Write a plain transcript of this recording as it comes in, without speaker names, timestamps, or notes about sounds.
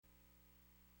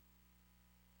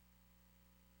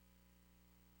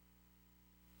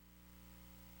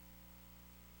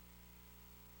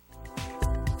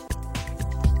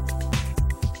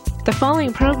The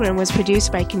following program was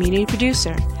produced by Community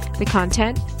Producer. The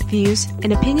content, views,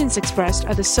 and opinions expressed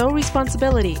are the sole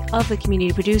responsibility of the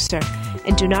Community Producer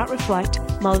and do not reflect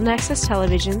Malden Access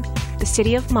Television, the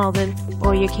City of Malden,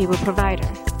 or your cable provider.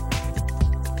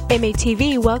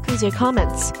 MATV welcomes your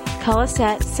comments. Call us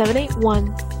at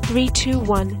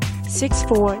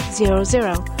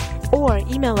 781-321-6400 or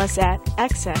email us at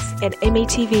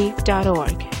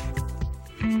access@matv.org.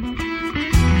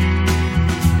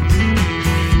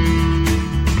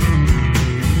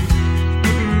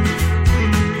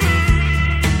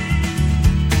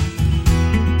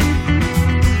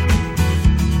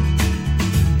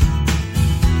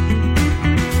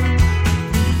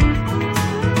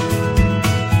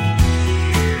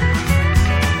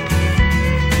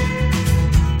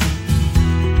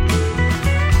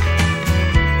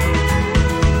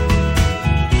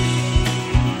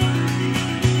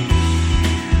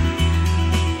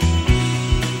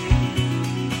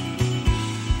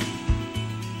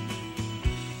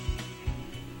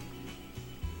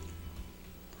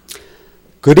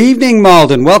 Good evening,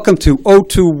 Malden. Welcome to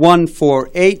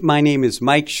 02148. My name is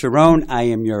Mike Sharon. I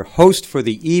am your host for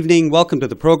the evening. Welcome to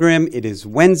the program. It is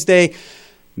Wednesday,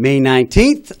 May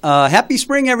 19th. Happy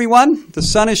spring, everyone. The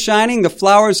sun is shining. The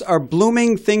flowers are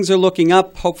blooming. Things are looking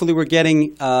up. Hopefully we're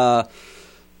getting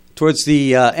towards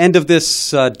the end of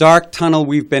this dark tunnel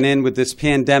we've been in with this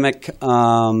pandemic.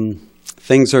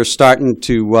 Things are starting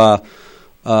to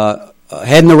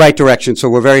head in the right direction, so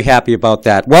we're very happy about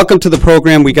that. Welcome to the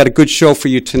program. We got a good show for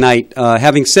you tonight.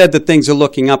 Having said that things are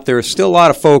looking up, there are still a lot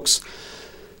of folks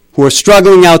who are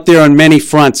struggling out there on many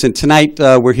fronts, and tonight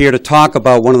we're here to talk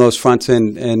about one of those fronts,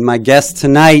 and my guest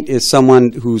tonight is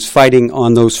someone who's fighting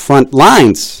on those front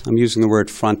lines. I'm using the word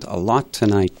front a lot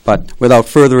tonight, but without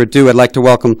further ado, I'd like to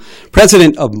welcome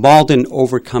President of Malden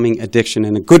Overcoming Addiction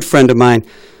and a good friend of mine,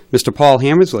 Mr. Paul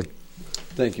Hammersley.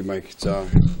 Thank you, Mike. It's a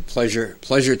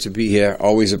pleasure to be here.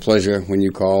 Always a pleasure when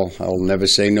you call. I'll never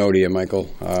say no to you, Michael.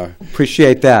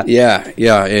 Appreciate that.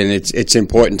 Yeah, and it's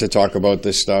important to talk about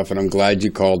this stuff, and I'm glad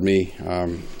you called me.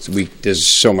 There's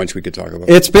so much we could talk about.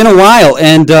 It's been a while,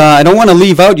 and I don't want to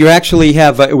leave out, you actually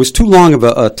have, it was too long of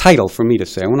a title for me to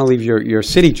say. I want to leave your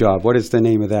city job. What is the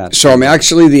name of that? So I'm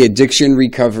actually the Addiction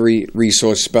Recovery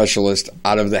Resource Specialist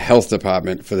out of the Health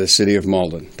Department for the City of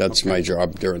Malden. That's my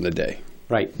job during the day.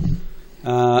 Right.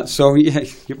 So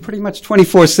you're pretty much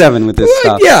 24/7 with this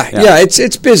stuff. Yeah.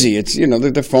 It's busy. It's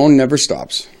the phone never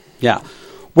stops. Yeah.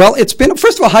 Well, it's been.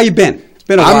 First of all, how you been? It's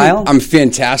been a while. I'm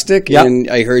fantastic, yep. And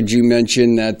I heard you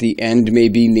mention that the end may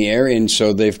be near, and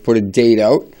so they've put a date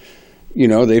out.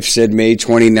 They've said May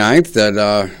 29th that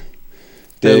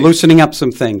they're loosening up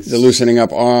some things. They're loosening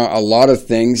up a lot of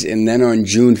things, and then on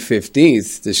June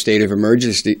 15th, the state of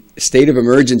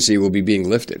emergency will be being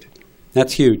lifted.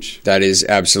 That's huge. That is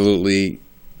absolutely,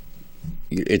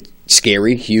 it's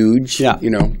scary, huge, yeah.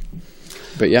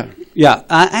 But yeah. Yeah,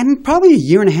 and probably a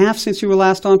year and a half since you were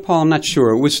last on, Paul. I'm not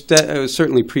sure. It was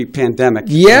certainly pre-pandemic.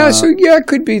 Yeah, it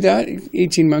could be that,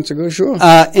 18 months ago, sure.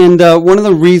 And one of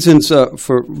the reasons,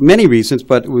 for many reasons,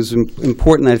 but it was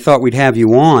important that I thought we'd have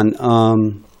you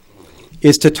on,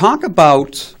 is to talk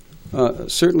about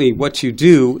certainly what you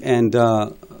do. And,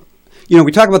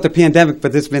 we talk about the pandemic,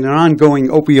 but there's been an ongoing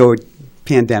opioid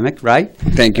pandemic, right?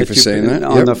 Thank you for saying that.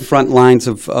 On the front lines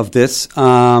of this.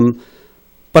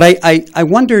 But I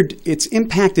wondered, it's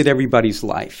impacted everybody's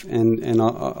life. And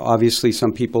obviously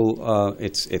some people,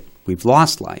 we've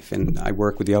lost life. And I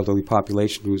work with the elderly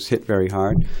population who's hit very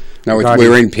hard. Now,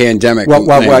 we're in pandemic. I'm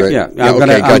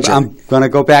going to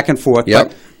go back and forth.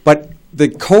 Yep. But the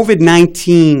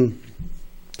COVID-19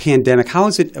 pandemic, how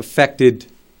has it affected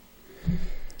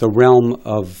the realm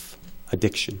of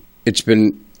addiction? It's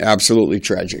been absolutely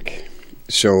tragic.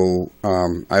 So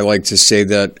I like to say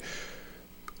that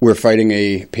we're fighting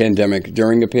a pandemic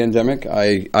during a pandemic.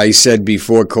 I said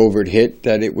before COVID hit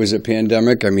that it was a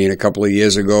pandemic. I mean, a couple of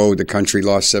years ago, the country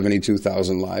lost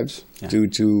 72,000 lives due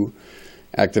to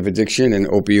active addiction and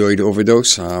opioid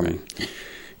overdose.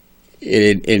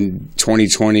 In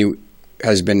 2020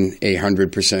 has been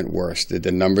 100% worse.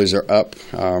 The numbers are up.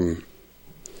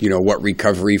 What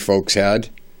recovery folks had,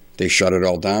 they shut it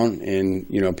all down. And,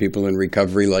 people in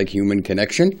recovery like human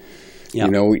connection. Yep.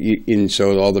 And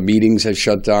so all the meetings had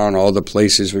shut down, all the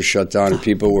places were shut down, and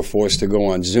people were forced to go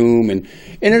on Zoom. And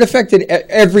it affected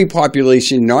every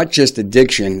population, not just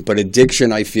addiction, but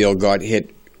addiction, I feel, got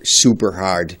hit super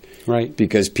hard. Right.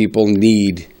 Because people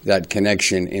need that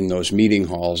connection in those meeting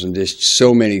halls, and there's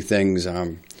so many things.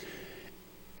 And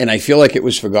I feel like it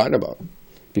was forgotten about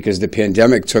because the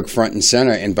pandemic took front and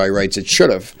center, and by rights it should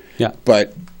have. Yeah.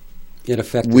 But it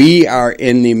affected. We are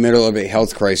in the middle of a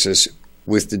health crisis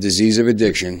with the disease of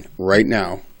addiction right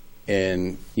now,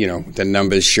 and the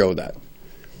numbers show that.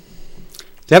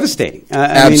 Devastating.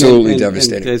 Absolutely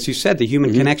devastating. And as you said, the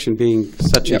human connection being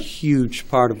such a huge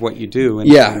part of what you do. And,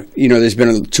 there's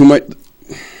been too much.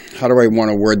 How do I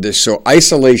want to word this? So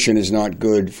isolation is not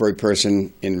good for a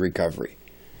person in recovery.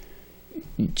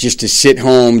 Just to sit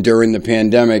home during the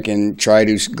pandemic and try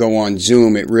to go on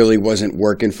Zoom, it really wasn't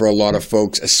working for a lot of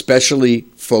folks, especially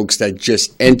folks that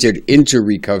just entered into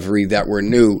recovery that were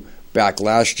new back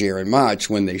last year in March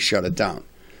when they shut it down.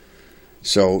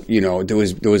 So, there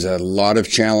was a lot of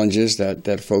challenges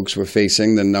that folks were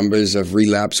facing. The numbers of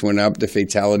relapse went up, the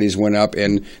fatalities went up,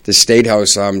 and the State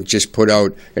House just put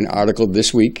out an article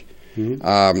this week.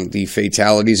 The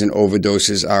fatalities and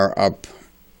overdoses are up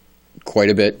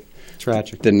quite a bit.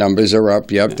 Tragic. The numbers are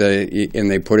up, yep, and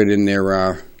they put it in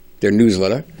their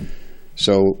newsletter.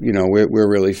 So, we're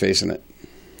really facing it.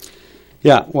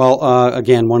 Yeah, well,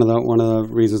 again, one of the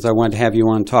reasons I wanted to have you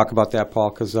on talk about that, Paul,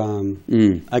 because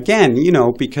again,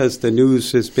 because the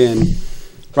news has been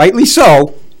rightly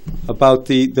so about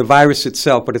the virus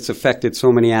itself, but it's affected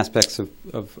so many aspects of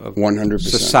 100%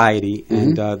 society,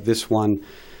 and this one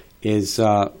is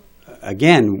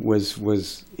again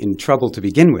was in trouble to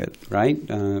begin with, right?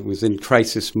 It was in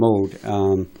crisis mode.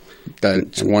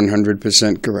 That's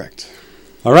 100% correct.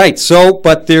 All right,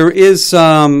 but there is.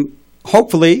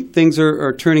 Hopefully, things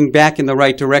are turning back in the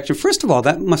right direction. First of all,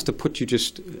 that must have put you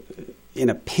just in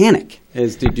a panic.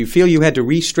 Did you feel you had to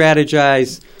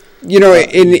re-strategize?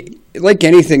 Like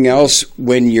anything else,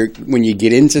 when you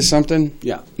get into something,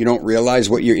 you don't realize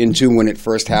what you're into when it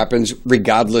first happens,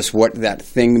 regardless what that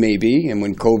thing may be. And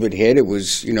when COVID hit, it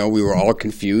was, we were all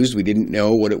confused. We didn't know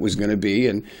what it was going to be.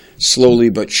 And slowly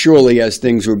but surely, as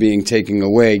things were being taken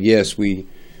away, yes,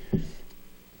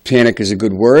 panic is a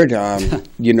good word.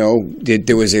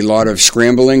 There was a lot of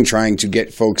scrambling, trying to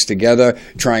get folks together,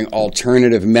 trying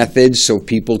alternative methods so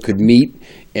people could meet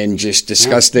and just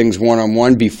discuss things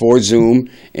one-on-one before Zoom,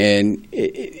 and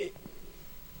it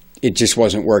just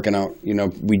wasn't working out.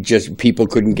 People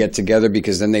couldn't get together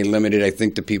because then they limited, I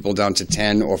think, the people down to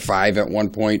 10 or 5 at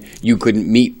one point. You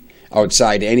couldn't meet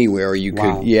outside anywhere, or you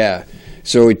could,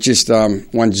 So it just,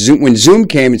 when Zoom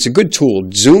came, it's a good tool.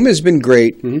 Zoom has been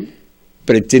great.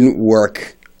 But it didn't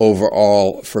work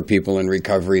overall for people in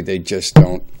recovery. They just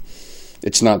don't.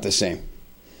 It's not the same.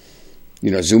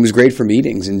 Zoom is great for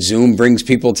meetings, and Zoom brings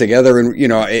people together, and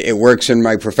it works in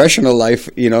my professional life.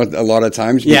 A lot of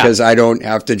times because I don't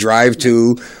have to drive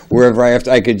to wherever I have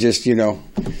to. I could just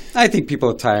I think people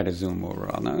are tired of Zoom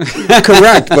overall now.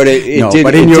 Correct, but it did.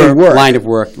 But in your work. line of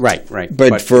work, right.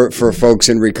 But for folks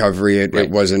in recovery,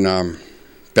 it wasn't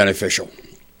beneficial.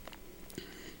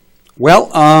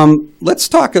 Well, let's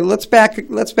talk. Let's back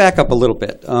up a little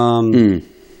bit.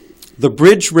 The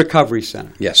Bridge Recovery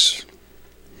Center. Yes.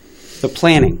 The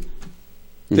planning.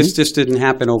 This just didn't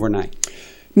happen overnight.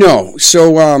 No.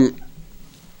 So,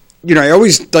 I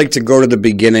always like to go to the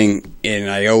beginning,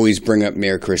 and I always bring up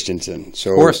Mayor Christensen.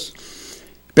 So, of course.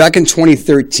 Back in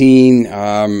 2013,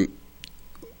 a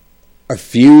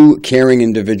few caring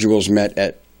individuals met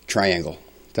at Triangle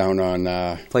down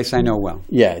on place I know well.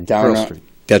 Yeah, down Pearl Street.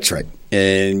 That's right.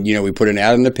 And, we put an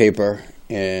ad in the paper,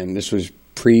 and this was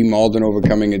pre-Malden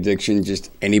Overcoming Addiction, just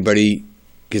anybody,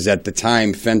 because at the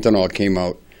time, fentanyl came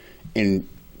out, and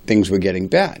things were getting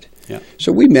bad. Yeah.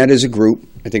 So we met as a group.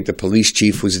 I think the police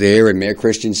chief was there, and Mayor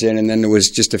Christensen, and then there was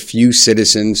just a few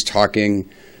citizens talking.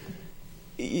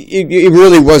 It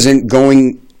really wasn't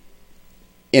going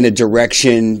in a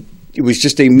direction. It was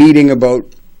just a meeting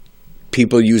about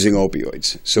people using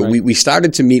opioids. So we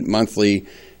started to meet monthly.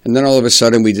 And then all of a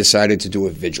sudden, we decided to do a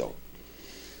vigil.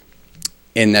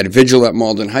 And that vigil at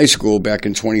Malden High School back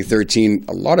in 2013,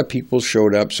 a lot of people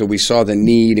showed up, so we saw the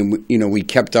need, and we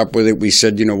kept up with it. We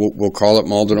said, we'll call it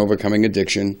Malden Overcoming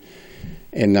Addiction,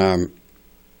 and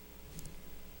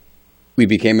we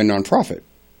became a nonprofit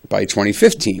by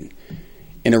 2015.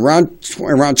 And around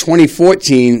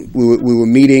 2014, we were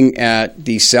meeting at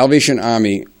the Salvation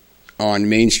Army on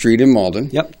Main Street in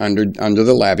Malden, under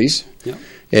the Labbies,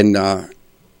 and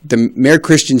the Mayor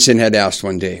Christensen had asked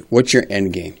one day, "What's your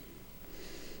end game?"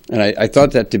 And I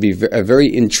thought that to be a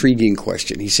very intriguing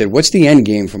question. He said, "What's the end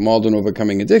game for Malden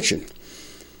Overcoming Addiction?"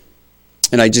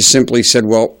 And I just simply said,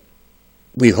 "Well,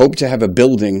 we hope to have a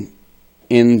building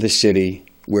in the city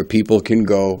where people can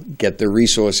go, get the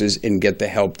resources, and get the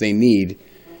help they need."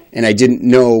 And I didn't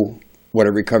know what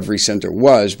a recovery center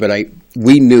was, but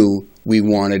we knew we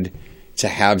wanted to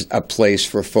have a place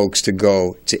for folks to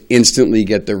go to instantly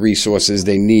get the resources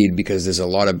they need, because there's a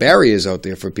lot of barriers out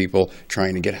there for people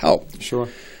trying to get help. Sure.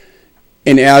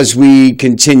 And as we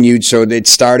continued, so it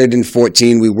started in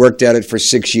 14, we worked at it for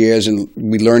 6 years, and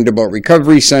we learned about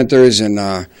recovery centers, and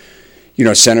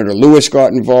Senator Lewis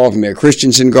got involved, Mayor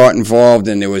Christensen got involved,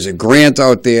 and there was a grant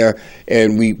out there,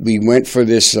 and we went for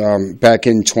this back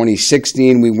in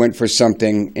 2016. We went for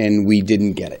something, and we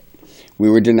didn't get it. We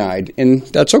were denied, and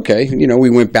that's okay.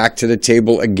 We went back to the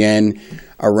table again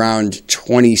around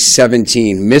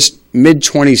 2017.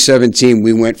 Mid-2017,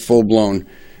 we went full-blown.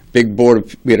 Big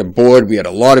board. We had a board. We had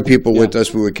a lot of people with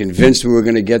us. We were convinced we were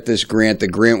going to get this grant. The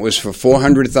grant was for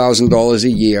 $400,000 a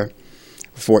year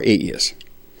for 8 years.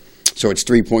 So it's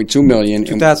 $3.2 million.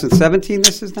 2017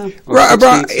 this is now?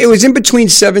 It was in between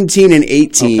 17 and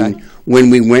 18 when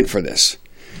we went for this.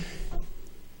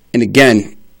 And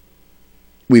again,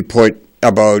 we put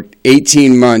about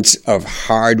 18 months of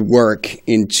hard work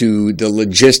into the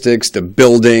logistics, the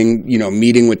building,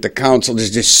 meeting with the council.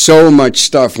 There's just so much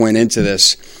stuff went into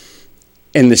this,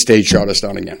 and the state shot us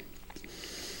down again.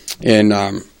 And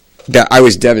I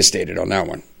was devastated on that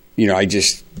one. I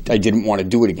didn't want to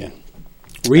do it again.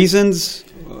 Reasons?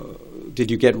 Did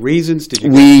you get reasons?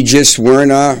 We just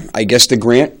weren't, I guess the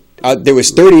grant, there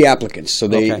was 30 applicants. So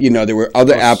there were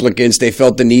other applicants. They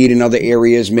felt the need in other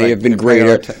areas may have been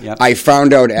greater. I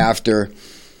found out after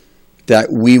that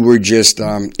we were just,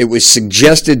 it was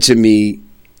suggested to me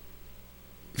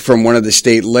from one of the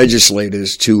state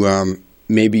legislators to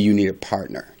maybe you need a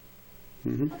partner.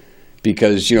 Mm-hmm.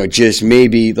 Because, just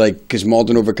maybe because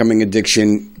Malden Overcoming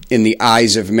Addiction, in the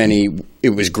eyes of many, it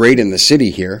was great in the city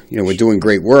here. We're doing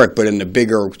great work, but in the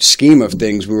bigger scheme of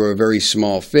things, we were a very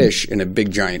small fish in a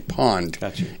big, giant pond.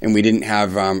 Gotcha. And we didn't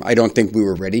have, I don't think we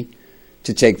were ready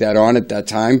to take that on at that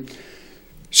time.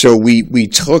 So we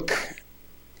took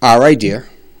our idea,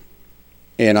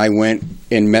 and I went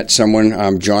and met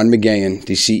someone, John McGahan,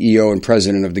 the CEO and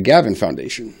president of the Gavin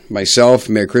Foundation. Myself,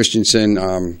 Mayor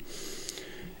Christensen,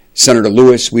 Senator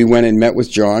Lewis, we went and met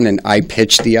with John, and I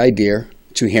pitched the idea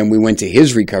to him. We went to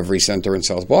his recovery center in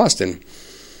South Boston,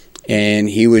 and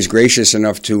he was gracious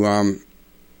enough to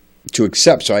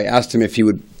accept. So I asked him if he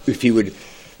would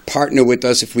partner with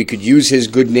us, if we could use his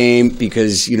good name,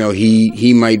 because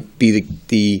he might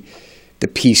be the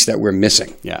piece that we're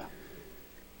missing. Yeah,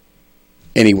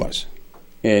 and he was.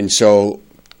 And so,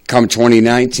 come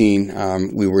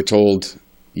 2019, we were told,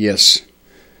 yes,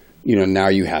 now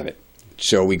you have it.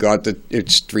 So we got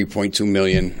it's $3.2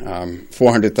 million,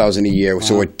 $400,000 a year. Wow.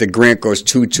 So the grant goes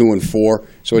 2, 2, and 4.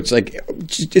 So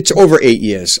it's over 8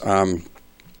 years.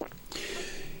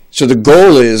 So the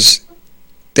goal is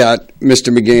that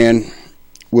Mr. McGahan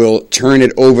will turn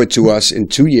it over to us in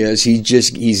 2 years.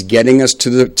 He's getting us to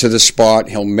the spot.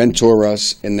 He'll mentor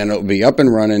us, and then it'll be up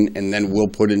and running, and then we'll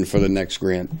put in for the next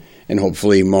grant. And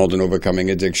hopefully Malden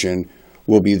Overcoming Addiction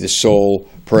will be the sole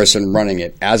person running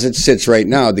it. As it sits right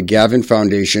now, the Gavin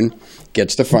Foundation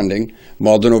gets the funding.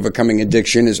 Malden Overcoming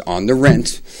Addiction is on the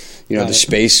rent. The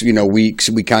space,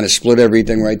 we kind of split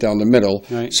everything right down the middle.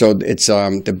 Right. So it's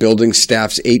the building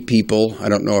staff's 8 people. I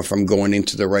don't know if I'm going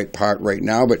into the right part right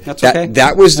now, but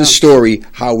that was the story,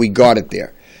 how we got it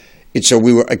there. And so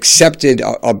we were accepted,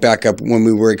 I'll back up, when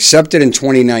we were accepted in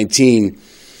 2019,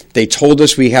 they told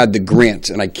us we had the grant,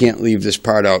 and I can't leave this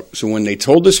part out. So when they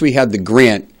told us we had the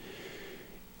grant,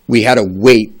 we had to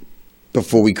wait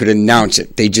before we could announce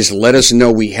it. They just let us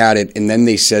know we had it, and then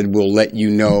they said, we'll let you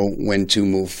know when to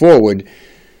move forward.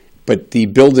 But the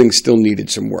building still needed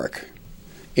some work.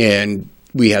 And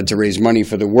we had to raise money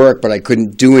for the work, but I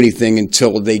couldn't do anything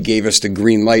until they gave us the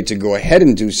green light to go ahead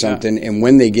and do something. Yeah. And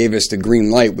when they gave us the green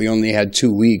light, we only had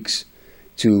 2 weeks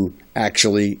to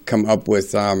actually come up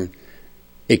with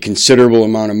a considerable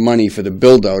amount of money for the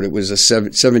build-out. It was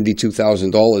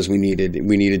 $72,000 we needed.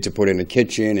 We needed to put in a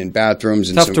kitchen and bathrooms.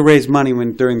 And tough to raise money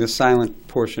during the silent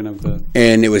portion of the.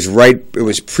 And it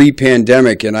was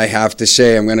pre-pandemic, and I have to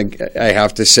say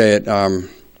it.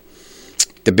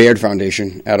 The Baird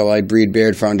Foundation, Adelaide Breed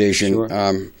Baird Foundation.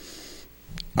 Sure.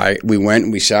 We went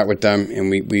and we sat with them, and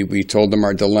we told them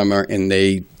our dilemma, and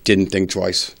they didn't think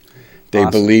twice. They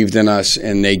believed in us,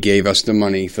 and they gave us the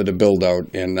money for the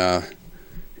build-out,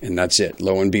 and that's it.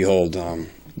 Lo and behold,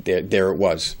 there it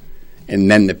was. And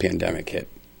then the pandemic hit.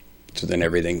 So then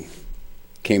everything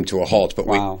came to a halt. But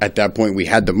at that point, we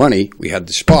had the money, we had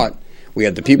the spot, we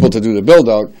had the people to do the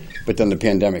build-out, but then the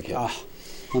pandemic hit.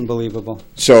 Unbelievable.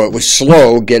 So it was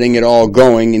slow getting it all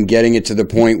going and getting it to the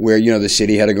point where, the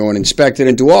city had to go and inspect it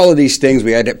and do all of these things.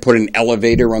 We had to put an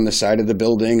elevator on the side of the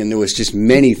building, and there was just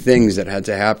many things that had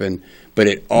to happen. But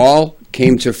it all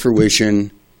came to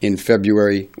fruition in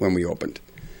February when we opened.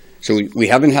 So we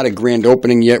haven't had a grand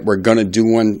opening yet. We're going to do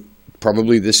one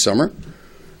probably this summer.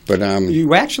 But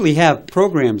You actually have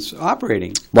programs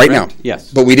operating. right correct? now,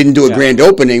 Yes. But we didn't do a Yeah. grand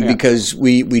opening Yeah. because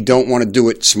we don't want to do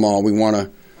it small. We want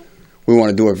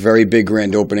to do a very big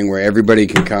grand opening where everybody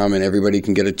can come and everybody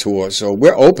can get a tour. So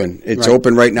we're open. It's Right.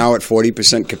 open right now at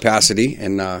 40% capacity,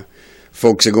 and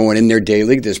folks are going in there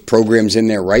daily. There's programs in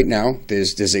there right now.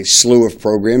 There's a slew of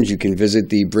programs. You can visit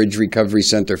the Bridge Recovery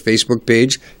Center Facebook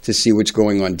page to see what's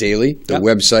going on daily. The Yep.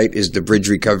 website is the Bridge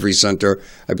Recovery Center.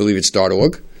 I believe it's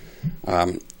 .org.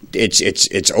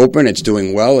 It's open. It's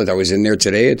doing well. I was in there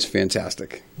today. It's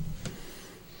fantastic.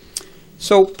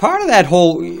 So part of that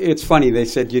whole, it's funny, they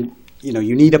said you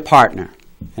need a partner,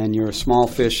 and you're a small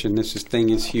fish, and this thing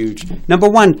is huge. Number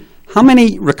one, how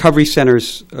many recovery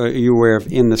centers are you aware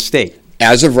of in the state?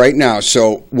 As of right now,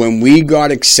 so when we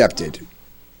got accepted,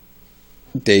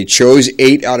 they chose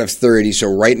 8 out of 30. So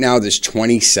right now there's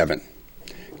 27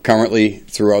 currently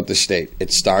throughout the state.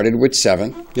 It started with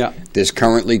 7. Yeah. There's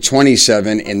currently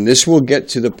 27, and this will get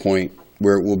to the point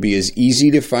where it will be as easy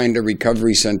to find a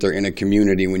recovery center in a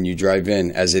community when you drive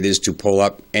in as it is to pull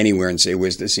up anywhere and say,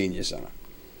 where's the senior center?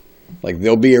 Like,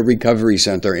 there'll be a recovery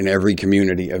center in every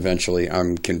community eventually.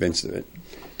 I'm convinced of it.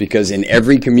 Because in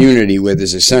every community where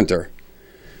there's a center,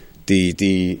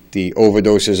 the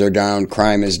overdoses are down,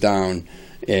 crime is down,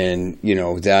 and,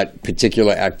 that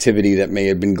particular activity that may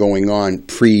have been going on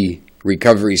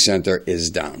pre-recovery center is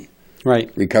down.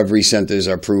 Right. Recovery centers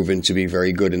are proven to be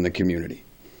very good in the community.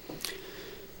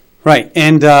 Right.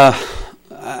 And,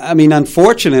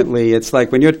 unfortunately, it's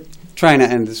like when you're trying to,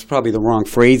 and this is probably the wrong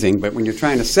phrasing, but when you're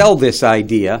trying to sell this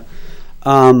idea,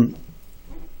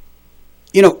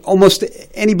 almost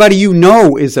anybody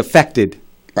is affected.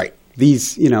 Right.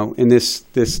 These, in this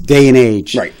day and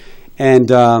age. Right.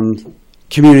 And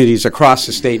communities across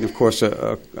the state and, of course,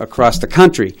 across the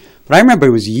country. But I remember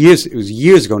it was years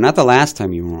ago, not the last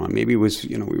time you were on. Maybe it was,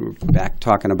 we were back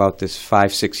talking about this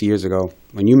 5-6 years ago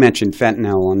when you mentioned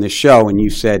fentanyl on this show, and you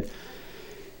said,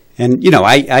 and,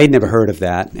 I had never heard of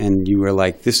that, and you were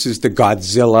like, this is the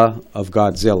Godzilla of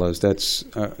Godzillas that's,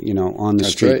 on the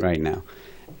That's street right. now.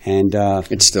 And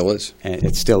It still is.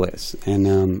 it still is.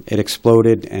 And it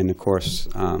exploded, and, of course,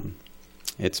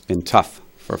 it's been tough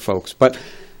for folks. But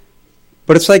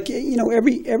it's like,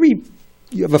 every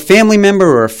you have a family member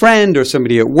or a friend or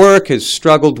somebody at work has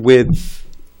struggled with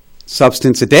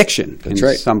substance addiction in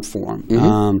some form.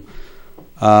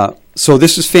 Mm-hmm. So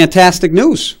this is fantastic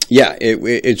news. Yeah,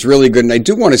 it's really good. And I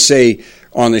do want to say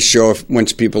on the show,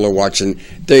 once people are watching,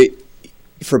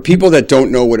 for people that don't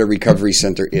know what a recovery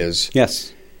center is,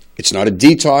 Yes. it's not a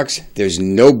detox. There's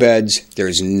no beds.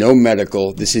 There's no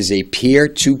medical. This is a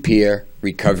peer-to-peer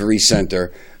recovery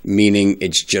center, meaning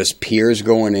it's just peers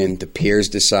going in. The peers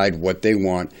decide what they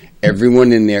want.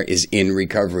 Everyone in there is in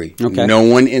recovery. Okay. No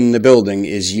one in the building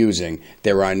is using.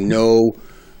 There are no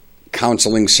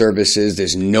counseling services.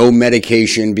 There's no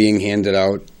medication being handed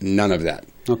out. None of that.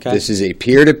 Okay. This is a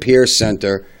peer-to-peer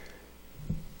center,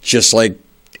 just like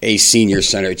a senior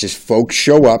center. It's just folks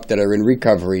show up that are in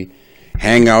recovery,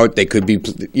 hang out. They could be,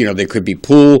 there could be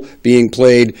pool being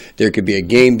played. There could be a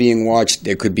game being watched.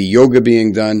 There could be yoga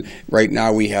being done. Right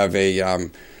now we have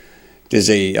there's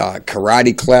a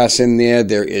karate class in there.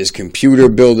 There is computer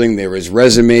building. There is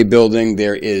resume building.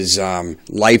 There is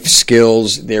life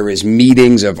skills. There is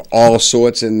meetings of all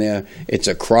sorts in there. It's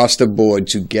across the board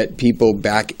to get people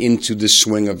back into the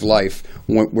swing of life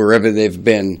wherever they've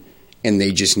been, and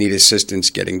they just need assistance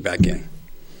getting back in.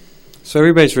 So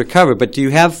everybody's recovered, but do you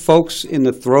have folks in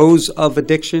the throes of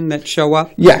addiction that show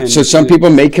up? Yeah, so some people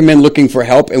may come in looking for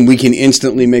help, and we can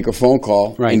instantly make a phone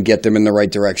call Right. and get them in the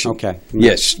right direction. Okay.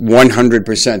 Yes,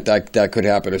 100% that could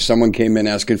happen. If someone came in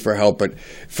asking for help, but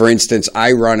for instance,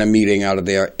 I run a meeting out of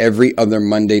there every other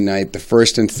Monday night, the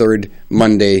first and third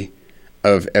Monday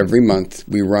of every month.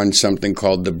 We run something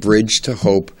called the Bridge to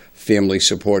Hope Family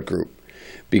Support Group.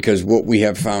 Because what we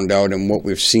have found out and what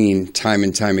we've seen time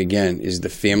and time again is the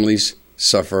families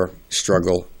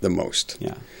struggle the most.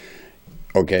 Yeah.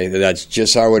 Okay, that's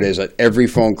just how it is. At every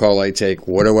phone call I take,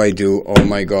 what do I do? Oh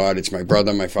my God, it's my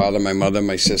brother, my father, my mother,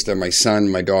 my sister, my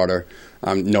son, my daughter.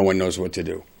 No one knows what to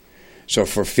do. So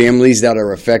for families that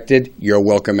are affected, you're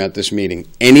welcome at this meeting.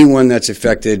 Anyone that's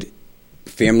affected,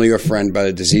 family or friend, by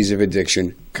the disease of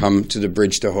addiction, come to the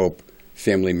Bridge to Hope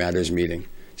Family Matters meeting.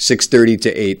 6:30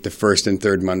 to 8, the first and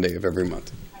third Monday of every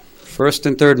month. First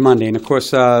and third Monday. And, of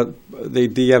course, the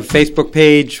Facebook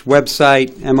page,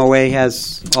 website, MOA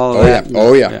has all of that.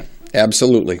 Oh, yeah.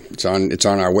 Absolutely. It's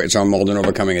on Malden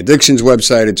Overcoming Addictions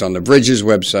website. It's on the Bridges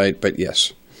website. But,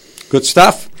 yes. Good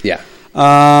stuff. Yeah.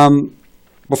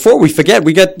 Before we forget,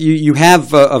 you have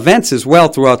events as well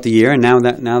throughout the year. And now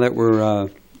that we're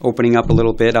opening up a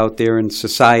little bit out there in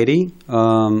society.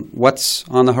 What's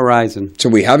on the horizon? So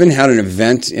we haven't had an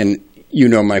event, and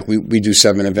Mike, we do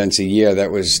 7 events a year.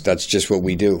 That's just what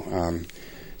we do.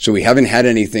 So we haven't had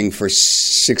anything for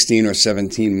 16 or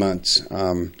 17 months.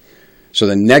 So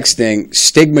the next thing,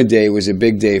 Stigma Day was a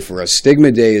big day for us.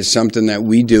 Stigma Day is something that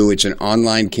we do. It's an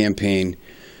online campaign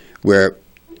where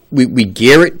we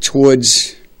gear it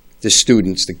towards the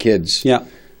students, the kids. Yeah.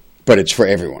 But it's for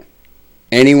everyone.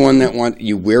 Anyone that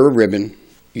you wear a ribbon,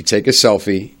 you take a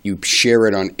selfie, you share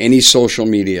it on any social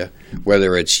media,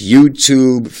 whether it's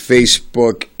YouTube,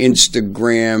 Facebook,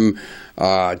 Instagram,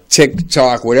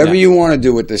 TikTok, whatever you want to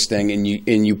do with this thing,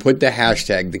 and you put the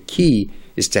hashtag. The key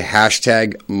is to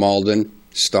hashtag Malden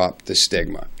Stop the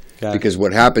Stigma. Because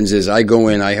what happens is I go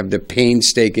in, I have the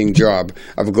painstaking job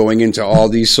of going into all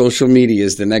these social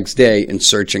medias the next day and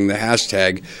searching the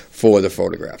hashtag for the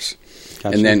photographs.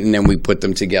 Gotcha. And then we put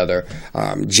them together.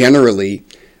 Generally,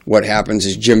 what happens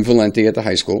is Jim Valenti at the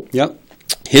high school,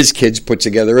 his kids put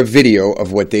together a video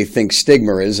of what they think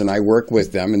stigma is, and I work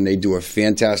with them, and they do a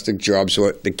fantastic job.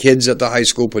 So the kids at the high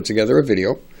school put together a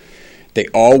video. They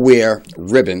all wear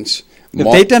ribbons.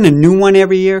 Have they done a new one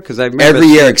every year? Because I remember every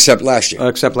year except last year.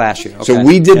 Except last year. Okay. So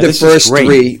we did the first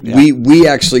 3. Yeah. We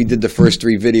actually did the first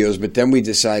 3 videos, but then we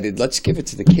decided let's give it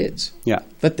to the kids. Yeah,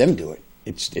 let them do it.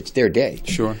 It's their day.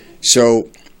 Sure. So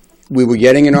we were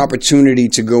getting an opportunity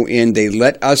to go in. They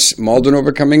let us, Malden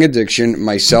Overcoming Addiction,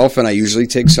 myself, and I usually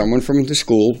take someone from the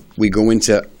school. We go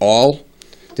into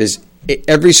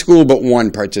every school but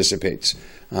one participates.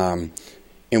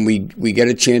 And we get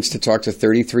a chance to talk to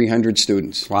 3,300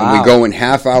 students. Wow. And we go in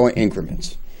half-hour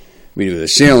increments. We do the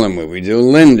Salem, we do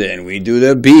Linden, we do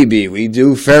the BB, we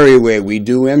do Ferryway, we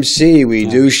do MC, we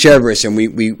do Chevron, and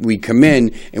we come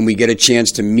in and we get a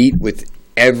chance to meet with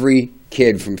every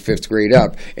kid from 5th grade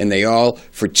up, and they all,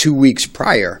 for 2 weeks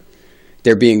prior,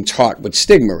 they're being taught what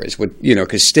stigma is.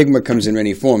 Because stigma comes in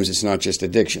many forms. It's not just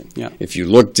addiction. Yeah. If you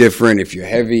look different, if you're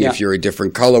heavy, if you're a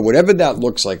different color, whatever that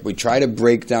looks like, we try to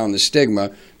break down the stigma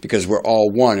because we're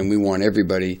all one and we want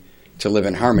everybody to live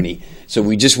in harmony. So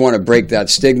we just want to break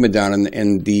that stigma down.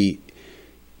 And the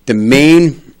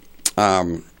main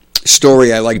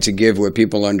story I like to give where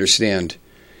people understand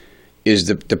is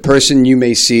the person you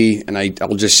may see, and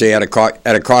I'll just say at a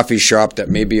coffee shop that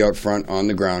may be out front on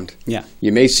the ground. Yeah.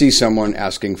 You may see someone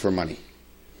asking for money.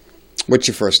 What's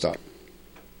your first thought?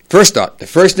 The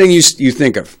first thing you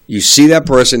think of, you see that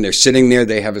person, they're sitting there,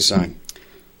 they have a sign.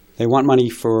 They want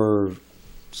money for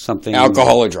something.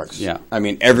 Alcohol or drugs. Yeah. I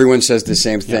mean, everyone says the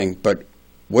same thing, but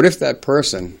what if that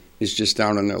person is just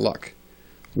down on their luck?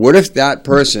 What if that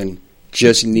person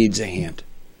just needs a hand?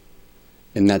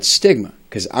 And that's stigma.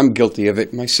 Because I'm guilty of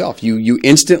it myself. You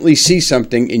instantly see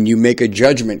something and you make a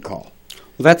judgment call.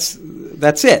 Well, that's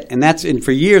it, and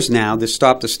for years now, this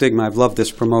Stop the Stigma. I've loved this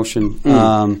promotion.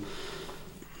 You're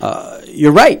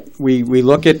right. We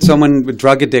look at someone with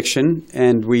drug addiction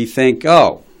and we think,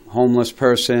 homeless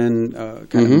person,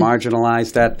 kind of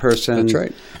marginalize that person. That's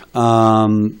right.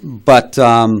 But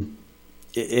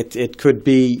it could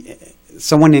be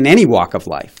someone in any walk of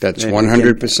life. That's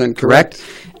 100% correct.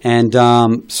 And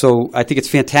so I think it's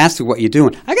fantastic what you're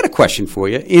doing. I got a question for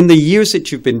you. In the years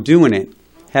that you've been doing it,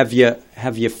 have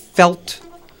you felt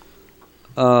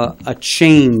a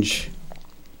change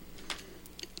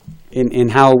in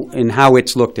how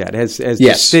it's looked at? Has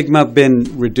the stigma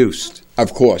been reduced?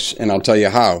 Of course, and I'll tell you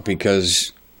how.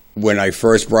 Because when I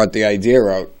first brought the idea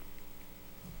out,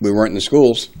 we weren't in the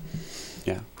schools.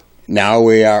 Yeah. Now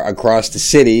we are across the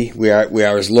city. We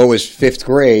are as low as 5th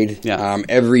grade. Yeah.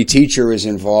 Every teacher is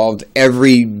involved.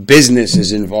 Every business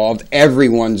is involved.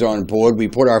 Everyone's on board. We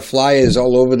put our flyers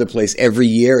all over the place. Every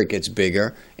year it gets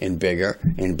bigger and bigger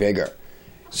and bigger.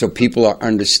 So people are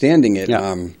understanding it.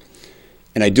 Yeah.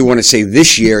 And I do want to say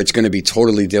this year it's going to be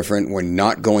totally different. We're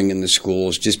not going in the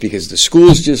schools just because the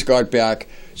schools just got back.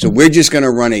 So we're just going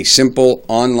to run a simple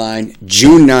online.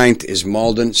 June 9th is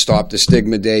Malden Stop the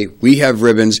Stigma Day. We have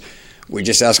ribbons. We're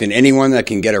just asking anyone that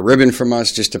can get a ribbon from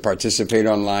us just to participate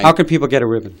online. How can people get a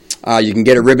ribbon? You can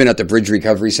get a ribbon at the Bridge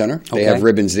Recovery Center. They Okay. have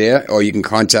ribbons there. Or you can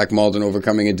contact Malden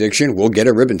Overcoming Addiction. We'll get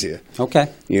a ribbon to you. Okay.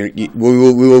 We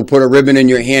will put a ribbon in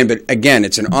your hand. But again,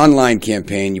 it's an online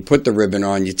campaign. You put the ribbon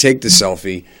on, you take the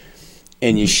selfie,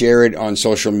 and you share it on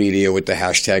social media with the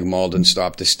hashtag Malden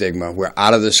Stop the Stigma. We're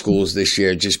out of the schools this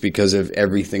year just because of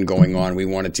everything going on. We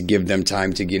wanted to give them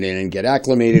time to get in and get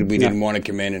acclimated. We didn't want to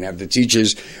come in and have the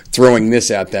teachers throwing this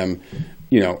at them,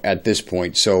 at this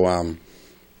point. So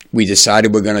we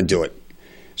decided we're going to do it.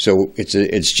 So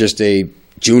it's just a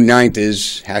June 9th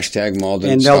is hashtag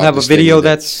Malden. And they'll have a video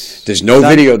that's There's no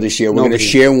done? video this year. We're No going to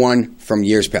video. share one from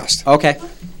years past. Okay.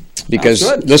 Because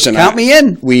good. listen, Count me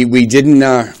in. We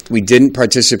didn't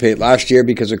participate last year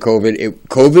because of COVID.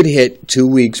 COVID hit 2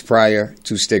 weeks prior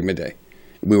to Stigma Day.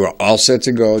 We were all set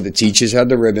to go. The teachers had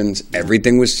the ribbons.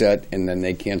 Everything was set, and then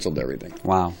they canceled everything.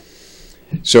 Wow.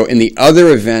 So in the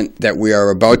other event that we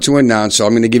are about to announce, so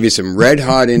I'm going to give you some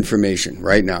red-hot information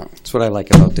right now. That's what I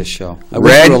like about this show. I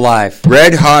wish you were live.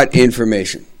 Red-hot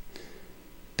information.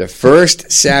 The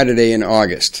first Saturday in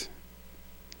August,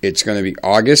 it's going to be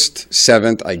August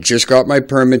 7th. I just got my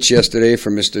permits yesterday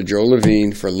from Mr. Joe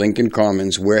Levine for Lincoln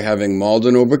Commons. We're having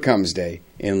Malden Overcomes Day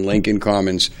in Lincoln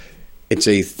Commons. It's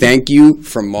a thank you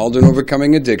from Malden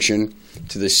Overcoming Addiction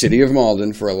to the City of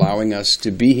Malden for allowing us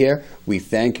to be here. We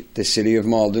thank the City of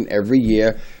Malden every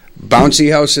year.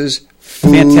 Bouncy houses,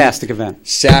 food. Fantastic event.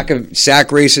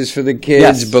 Sack races for the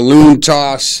kids, Yes. balloon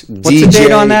toss, DJ. What's the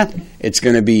date on that? It's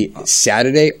going to be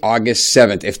Saturday, August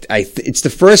 7th. It's the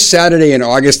first Saturday in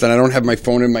August, and I don't have my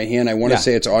phone in my hand. I want to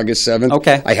say it's August 7th.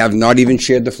 Okay. I have not even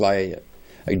shared the flyer yet.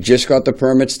 I just got the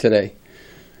permits today.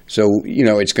 So,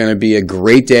 it's going to be a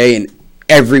great day, and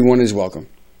everyone is welcome.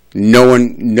 No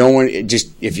one,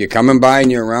 just if you're coming by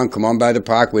and you're around, come on by the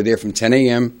park. We're there from 10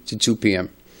 a.m. to 2 p.m.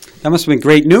 That must have been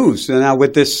great news. And now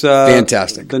with this...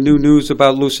 Fantastic. The new news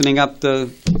about loosening up the...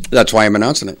 That's why I'm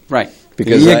announcing it. Right.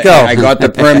 Because there you go. I got the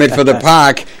permit for the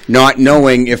park, not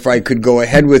knowing if I could go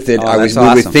ahead with it. Oh, We that's were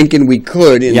awesome. thinking we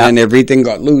could, and then everything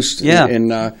got loosed. Yeah. And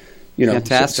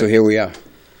Fantastic. So here we are.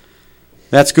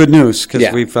 That's good news because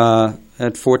Yeah. we've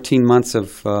had 14 months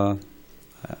of a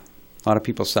lot of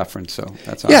people suffering. So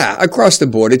that's awesome. Yeah, across the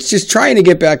board. It's just trying to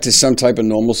get back to some type of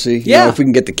normalcy. You Yeah. know, if we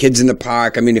can get the kids in the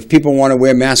park. I mean, if people want to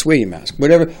wear masks, wear your mask.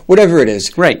 Whatever it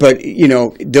is. Right. But,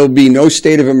 there'll be no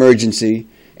state of emergency,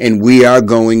 and we are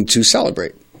going to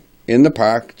celebrate in the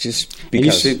park just And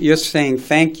because. you're saying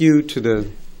thank you to the...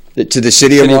 To the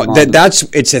city of Malden.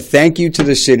 It's a thank you to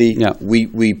the city. Yeah.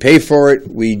 We pay for it.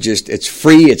 It's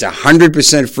free. It's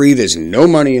 100% free. There's no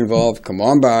money involved. Come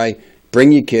on by.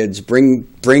 Bring your kids. Bring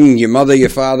your mother, your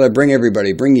father. Bring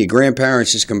everybody. Bring your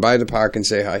grandparents. Just come by the park and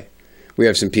say hi. We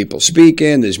have some people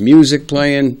speaking. There's music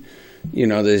playing.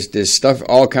 There's stuff,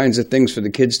 all kinds of things for the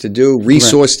kids to do.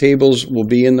 Resource tables will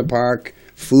be in the park.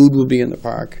 Food will be in the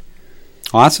park.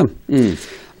 Awesome.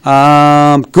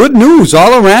 Good news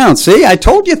all around. See, I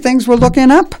told you things were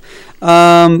looking up.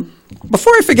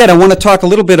 Before I forget, I want to talk a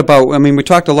little bit about, we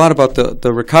talked a lot about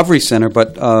the Recovery Center,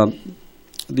 but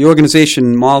the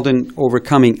organization Malden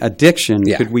Overcoming Addiction,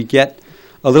 Yeah. could we get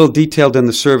a little detailed in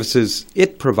the services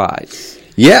it provides?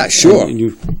 Yeah, sure. And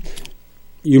you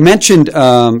mentioned,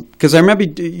 because I remember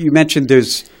you mentioned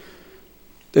there's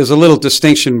a little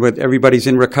distinction with everybody's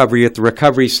in recovery at the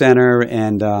Recovery Center,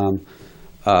 and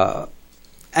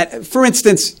for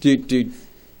instance, do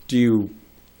you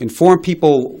inform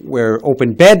people where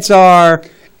open beds are?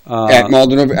 At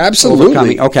Malden absolutely.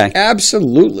 Overcoming, okay.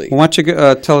 Absolutely. Well, why don't you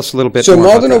tell us a little bit So more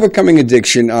Malden about that? Overcoming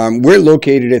Addiction, we're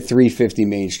located at 350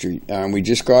 Main Street. We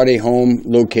just got a home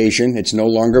location. It's no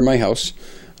longer my house.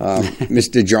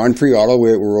 Mr. John Priolo,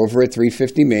 we're over at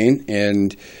 350 Main.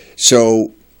 And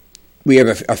so we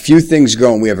have a few things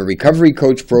going. We have a recovery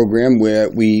coach program where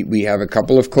we have a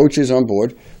couple of coaches on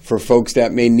board for folks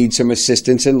that may need some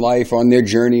assistance in life on their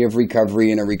journey of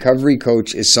recovery. And a recovery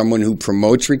coach is someone who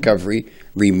promotes recovery,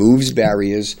 removes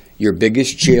barriers, your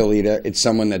biggest cheerleader. It's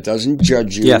someone that doesn't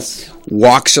judge you, Yes.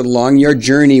 walks along your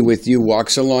journey with you,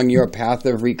 walks along your path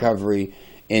of recovery,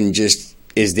 and just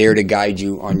is there to guide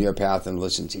you on your path and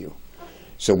listen to you.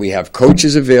 So we have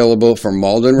coaches available for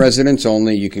Malden residents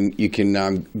only. You can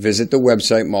visit the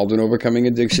website,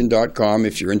 MaldenOvercomingAddiction.com,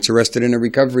 if you're interested in a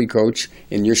recovery coach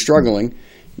and you're struggling,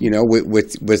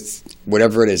 with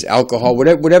whatever it is, alcohol,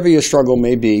 whatever your struggle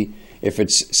may be. If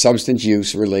it's substance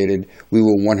use related, we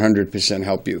will 100%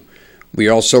 help you. We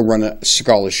also run a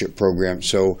scholarship program,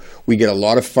 so we get a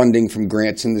lot of funding from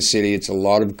grants in the city. It's a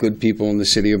lot of good people in the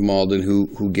city of Malden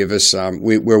who give us.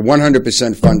 We're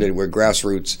 100% funded. We're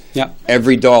grassroots. Yeah.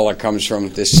 Every dollar comes from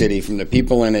this city, from the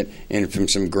people in it, and from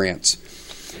some grants.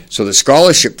 So the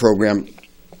scholarship program,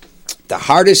 the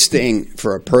hardest thing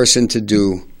for a person to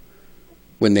do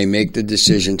when they make the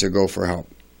decision to go for help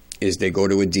is they go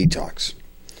to a detox.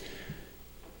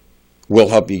 We'll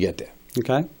help you get there.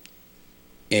 Okay.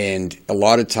 And a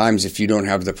lot of times, if you don't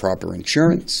have the proper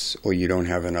insurance or you don't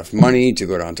have enough money to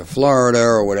go down to Florida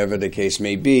or whatever the case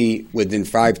may be, within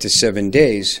 5 to 7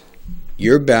 days,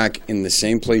 you're back in the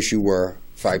same place you were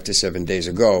 5 to 7 days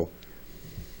ago.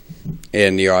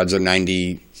 And the odds are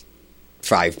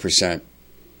 95%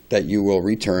 that you will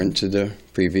return to the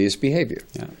previous behavior.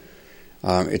 Yeah.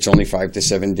 It's only 5 to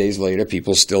 7 days later.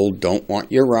 People still don't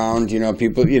want you around.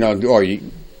 People, or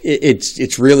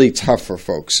it's really tough for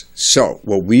folks. So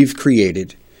what we've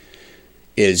created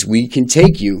is we can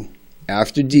take you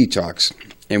after detox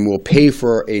and we'll pay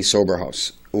for a sober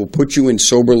house. We'll put you in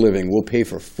sober living. We'll pay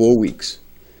for 4 weeks.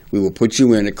 We will put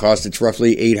you in. It's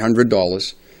roughly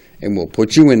 $800, and we'll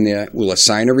put you in there. We'll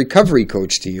assign a recovery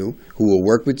coach to you who will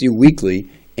work with you weekly,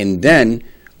 and then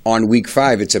on week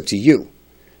 5, it's up to you.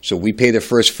 So we pay the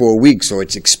first 4 weeks, so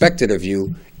it's expected of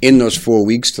you in those 4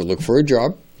 weeks to look for a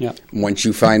job. Yeah. Once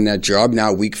you find that job,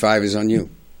 now week 5 is on you.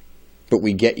 But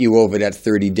we get you over that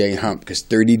 30-day hump, because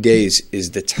 30 days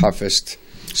is the toughest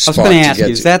I was going to ask you,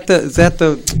 is that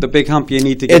the big hump you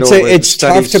need to get over? It's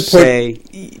tough to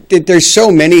put. There's so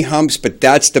many humps, but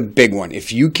that's the big one.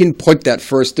 If you can put that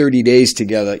first 30 days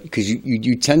together, because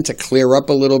you tend to clear up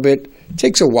a little bit. It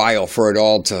takes a while for it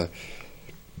all to.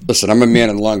 Listen, I'm a man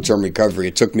in long-term recovery.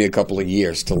 It took me a couple of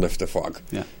years to lift the fog.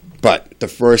 Yeah. But the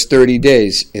first 30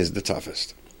 days is the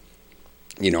toughest.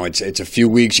 You know, it's a few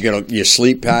weeks. Your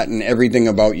sleep pattern, everything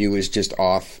about you is just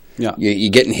off. Yeah.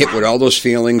 You're getting hit with all those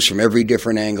feelings from every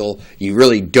different angle. You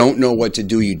really don't know what to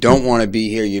do. You don't want to be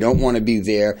here. You don't want to be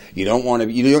there. You don't want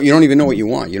to. You don't even know what you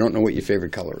want. You don't know what your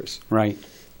favorite color is. Right.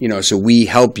 You know, so we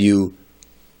help you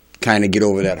kind of get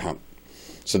over that hump.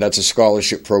 So that's a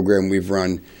scholarship program we've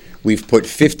run. We've put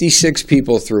 56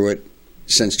 people through it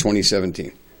since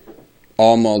 2017,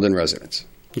 all Malden residents.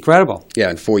 Incredible.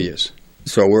 Yeah, in 4 years.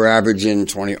 So we're averaging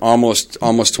almost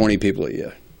 20 people a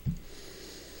year.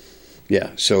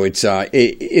 Yeah, so it's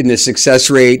in the success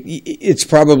rate, it's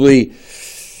probably,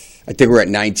 I think we're at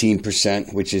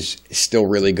 19%, which is still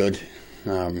really good.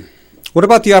 What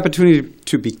about the opportunity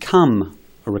to become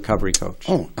a recovery coach?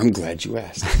 Oh, I'm glad you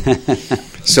asked.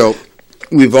 So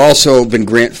we've also been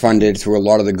grant funded through a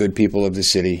lot of the good people of the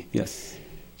city. Yes.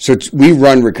 So we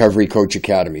run recovery coach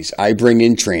academies. I bring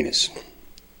in trainers.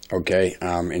 Okay,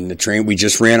 and we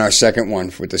just ran our second one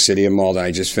with the city of Malden.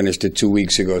 I just finished it 2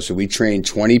 weeks ago. So we train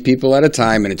 20 people at a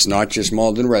time, and it's not just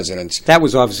Malden residents. That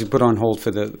was obviously put on hold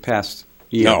for the past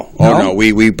year. No,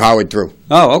 we powered through.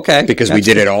 Oh, okay. Because we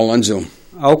did it all on Zoom.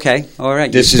 Okay, all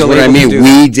right. This is what I mean.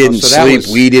 We didn't sleep.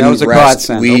 We didn't rest.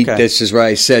 Okay. This is why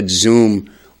I said Zoom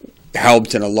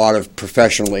helped in a lot of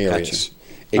professional areas.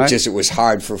 Gotcha. It was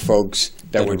hard for folks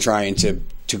that were trying to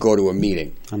go to a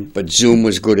meeting. But Zoom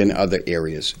was good in other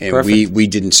areas. And we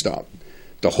didn't stop.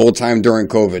 The whole time during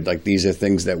COVID, like these are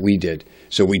things that we did.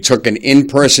 So we took an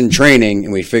in-person training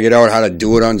and we figured out how to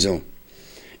do it on Zoom.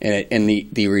 And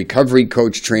the recovery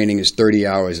coach training is 30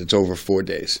 hours. It's over 4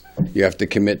 days. You have to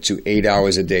commit to 8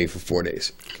 hours a day for 4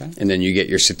 days. Okay. And then you get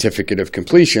your certificate of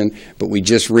completion. But we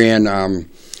just ran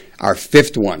our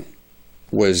fifth one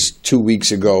was 2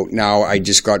 weeks ago. Now I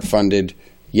just got funded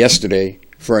yesterday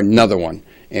for another one.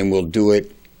 And we'll do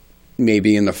it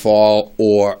maybe in the fall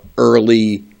or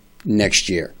early next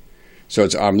year. So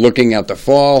I'm looking at the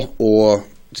fall or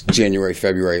January,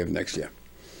 February of next year.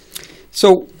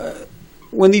 So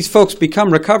when these folks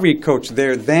become recovery coach,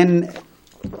 they're then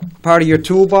part of your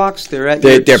toolbox? They're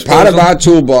part of our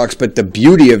toolbox, but the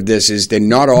beauty of this is they're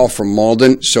not all from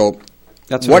Malden. So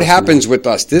that's what happens with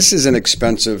us. This is an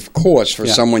expensive course for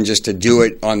someone just to do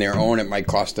it on their own. It might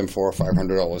cost them $400 or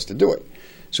 $500 to do it.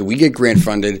 So we get grant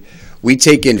funded. We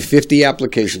take in 50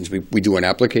 applications. We do an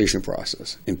application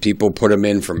process. And people put them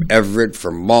in from Everett,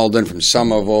 from Malden, from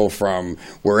Somerville, from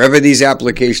wherever these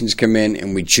applications come in,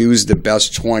 and we choose the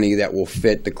best 20 that will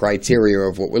fit the criteria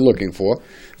of what we're looking for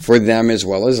them as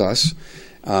well as us.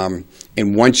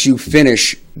 And once you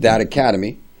finish that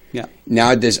academy,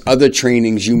 now there's other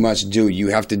trainings you must do. You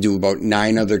have to do about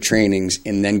 9 other trainings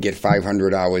and then get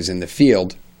 500 hours in the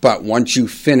field. But once you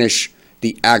finish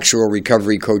the actual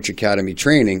Recovery Coach Academy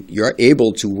training, you're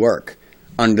able to work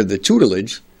under the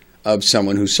tutelage of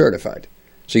someone who's certified.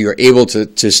 So you're able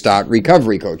to start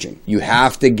recovery coaching. You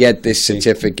have to get this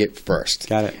certificate first.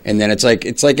 Got it. And then it's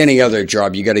like any other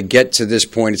job. You got to get to this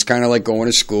point. It's kind of like going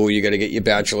to school. You got to get your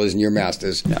bachelor's and your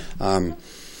master's. Yeah.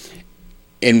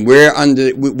 And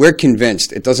we're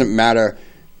convinced it doesn't matter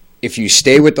if you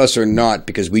stay with us or not,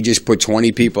 because we just put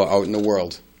 20 people out in the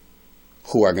world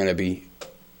who are going to be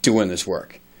doing this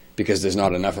work, because there's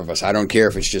not enough of us. I don't care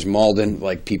if it's just Malden.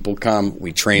 Like, people come,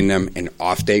 we train them, and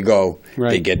off they go.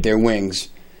 Right. They get their wings,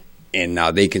 and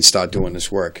now they can start doing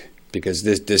this work, because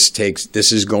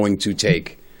this is going to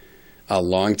take a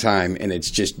long time, and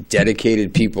it's just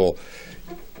dedicated people.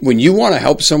 When you want to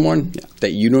help someone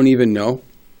that you don't even know,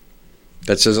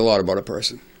 that says a lot about a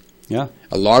person. Yeah.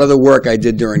 A lot of the work I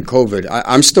did during COVID,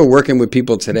 I'm still working with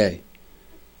people today.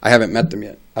 I haven't met them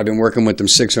yet. I've been working with them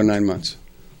 6 or 9 months.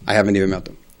 I haven't even met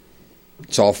them.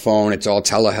 It's all phone. It's all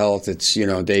telehealth. It's,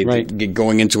 they Right. get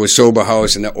going into a sober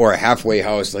house or a halfway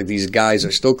house. Like, these guys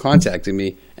are still contacting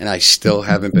me, and I still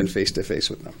haven't been face-to-face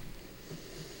with them.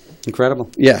 Incredible.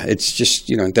 Yeah, it's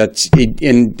just, that's it,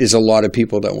 and there's a lot of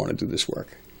people that want to do this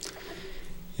work.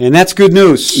 And that's good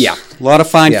news. Yeah. A lot of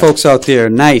fine Yeah. folks out there.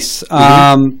 Nice.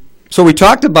 So we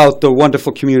talked about the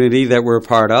wonderful community that we're a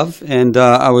part of, and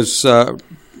I was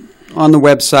on the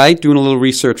website doing a little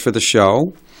research for the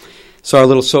show. Saw a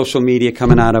little social media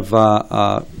coming out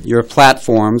of your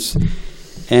platforms,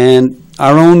 and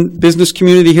our own business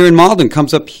community here in Malden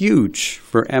comes up huge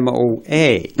for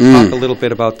MOA. Talk a little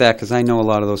bit about that, because I know a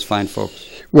lot of those fine folks.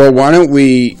 Well, why don't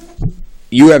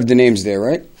you have the names there,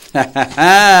 right?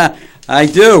 I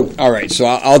do. All right, so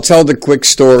I'll tell the quick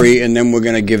story, and then we're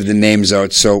going to give the names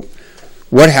out. So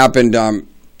what happened,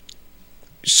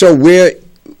 so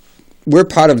we're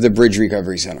part of the Bridge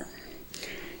Recovery Center.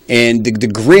 And the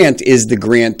grant is the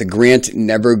grant. The grant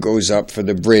never goes up for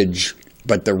the bridge,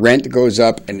 but the rent goes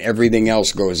up and everything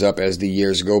else goes up as the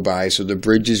years go by. So the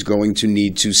bridge is going to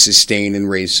need to sustain and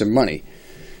raise some money.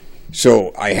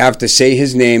 So I have to say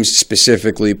his name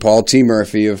specifically, Paul T.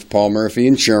 Murphy of Paul Murphy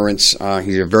Insurance.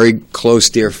 He's a very close,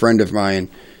 dear friend of mine,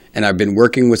 and I've been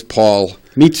working with Paul.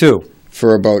 Me too.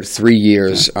 For about 3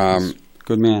 years.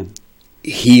 Good man.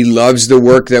 He loves the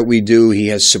work that we do. He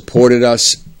has supported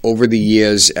us over the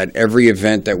years at every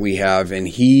event that we have, and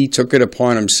he took it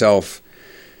upon himself.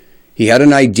 He had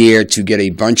an idea to get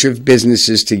a bunch of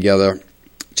businesses together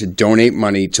to donate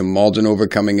money to Malden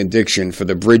Overcoming Addiction for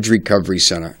the Bridge Recovery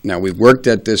Center. Now, we've worked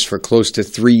at this for close to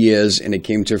 3 years, and it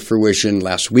came to fruition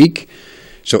last week.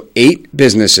 So 8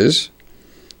 businesses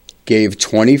gave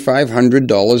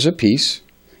 $2,500 apiece,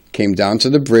 came down to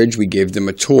the bridge. We gave them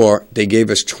a tour. They gave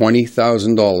us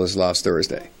 $20,000 last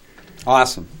Thursday.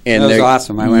 Awesome. And that was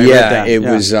awesome. I read that.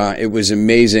 It was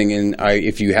amazing. And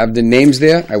if you have the names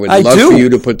there, I would I love do. for you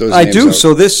to put those names I do. out.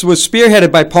 So this was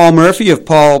spearheaded by Paul Murphy of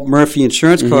Paul Murphy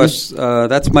Insurance. Of course,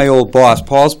 that's my old boss.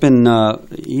 Paul's been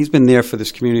he's been there for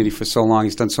this community for so long.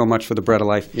 He's done so much for the Bread of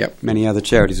Life. Yep. Many other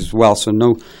charities as well. So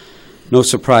no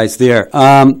surprise there.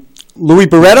 Louis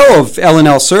Barretto of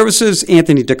L&L Services,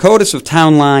 Anthony Dakotas of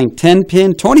Town Line 10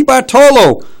 Pin, Tony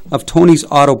Bartolo of Tony's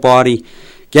Auto Body,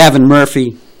 Gavin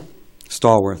Murphy,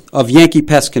 Stallworth of Yankee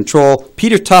Pest Control,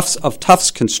 Peter Tufts of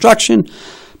Tufts Construction,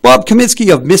 Bob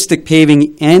Kaminsky of Mystic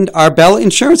Paving, and Arbella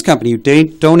Insurance Company, who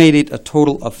donated a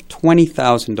total of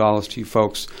 $20,000 to you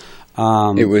folks.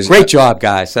 It was great job,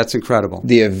 guys. That's incredible.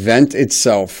 The event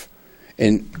itself,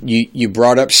 and you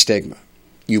brought up stigma.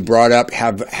 You brought up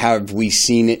have we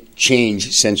seen it change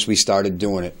since we started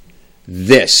doing it?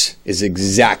 This is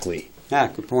exactly.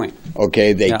 Good point.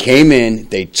 Okay, they came in,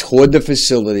 they toured the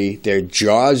facility, their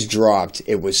jaws dropped.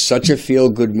 It was such a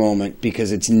feel-good moment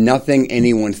because it's nothing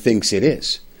anyone thinks it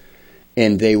is.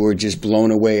 And they were just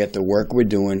blown away at the work we're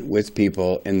doing with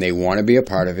people, and they want to be a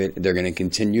part of it. They're going to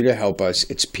continue to help us.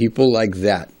 It's people like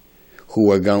that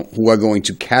who are going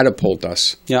to catapult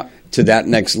us to that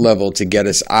next level to get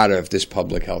us out of this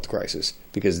public health crisis,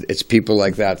 because it's people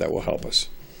like that will help us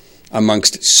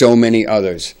amongst so many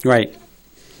others. Right.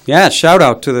 Yeah, shout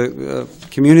out to the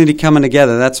community coming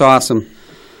together. That's awesome.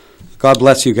 God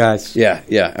bless you guys. Yeah,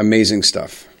 amazing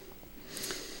stuff.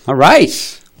 All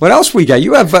right. What else we got?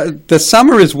 You have the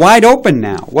summer is wide open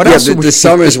now. What else? The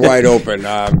summer is wide open.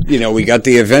 We got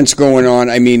the events going on.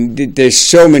 I mean, there's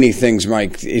so many things,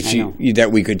 Mike, that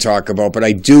we could talk about. But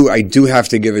I do have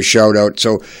to give a shout out.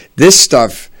 So this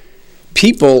stuff,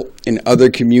 people in other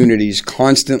communities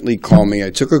constantly call me.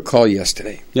 I took a call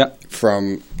yesterday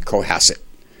from Cohasset.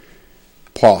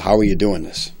 Paul, how are you doing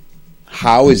this?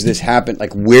 How is this happening?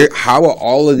 Like, how are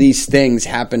all of these things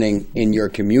happening in your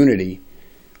community?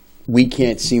 We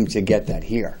can't seem to get that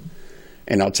here.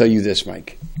 And I'll tell you this,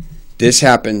 Mike. This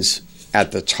happens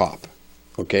at the top,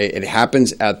 okay? It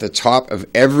happens at the top of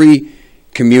every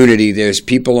community. There's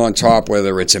people on top,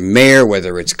 whether it's a mayor,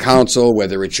 whether it's council,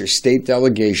 whether it's your state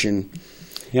delegation.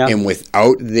 And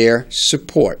without their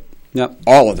support,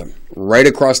 all of them, right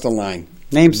across the line.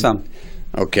 Name some.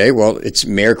 Okay, well, it's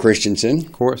Mayor Christensen,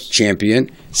 of course, champion.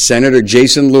 Senator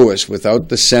Jason Lewis. Without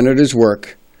the senator's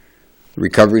work, the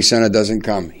Recovery Center doesn't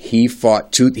come. He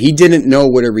fought tooth. He didn't know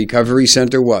what a recovery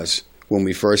center was when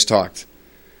we first talked,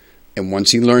 and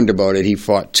once he learned about it, he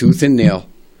fought tooth and nail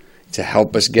to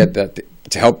help us get that,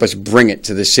 to help us bring it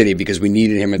to the city, because we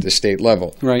needed him at the state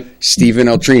level. Right. Stephen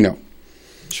Altrino.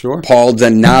 Sure. Paul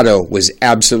Donato was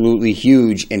absolutely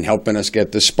huge in helping us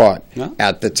get the spot.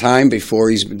 At the time, before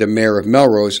he's the mayor of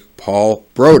Melrose, Paul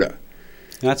Broda.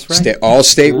 That's right. All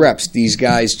state reps. These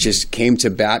guys just came to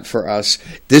bat for us.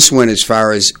 This went as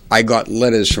far as I got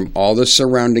letters from all the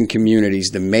surrounding communities,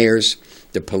 the mayors,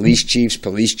 the police chiefs,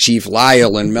 Police Chief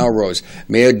Lyle in Melrose,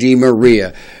 Mayor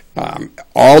DeMaria,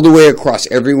 all the way across,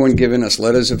 everyone giving us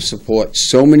letters of support.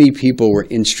 So many people were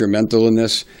instrumental in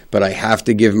this, but I have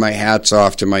to give my hats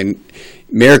off to my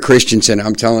Mayor Christensen.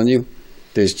 I'm telling you,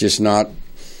 there's just not,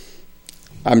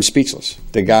 I'm speechless.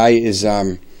 The guy is,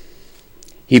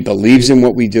 he believes in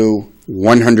what we do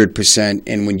 100%.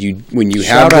 And when you have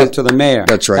shout out to the mayor.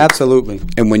 That's right. Absolutely.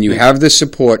 And when you have the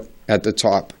support at the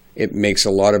top, it makes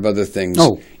a lot of other things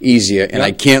easier. And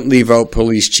I can't leave out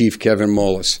Police Chief Kevin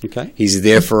Moelis. Okay. He's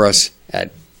there for us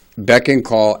at beck and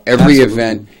call, every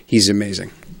event. He's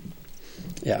amazing.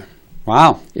 Yeah.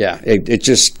 Wow. Yeah. It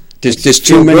just, there's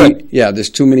feel too many. good. Yeah, there's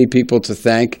too many people to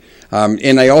thank.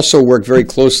 And I also work very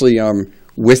closely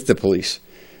with the police.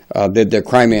 The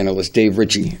crime analyst, Dave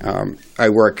Ritchie. I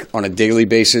work on a daily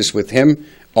basis with him.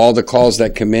 All the calls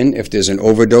that come in, if there's an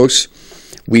overdose,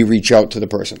 we reach out to the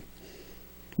person,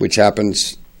 which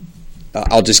happens,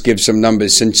 I'll just give some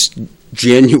numbers. Since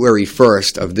January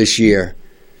 1st of this year,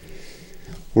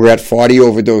 we're at 40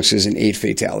 overdoses and 8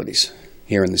 fatalities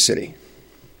here in the city.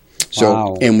 So,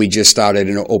 wow. And we just started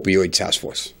an opioid task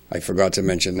force. I forgot to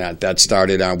mention that. That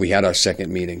started, we had our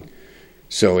second meeting.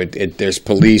 So there's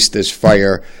police, there's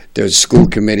fire, there's school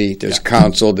committee, there's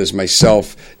council, there's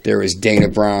myself, there is Dana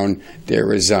Brown,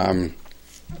 there is, let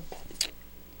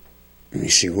me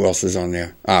see who else is on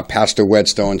there. Pastor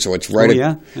Whetstone. So it's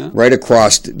right, right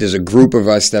across. There's a group of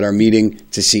us that are meeting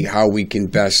to see how we can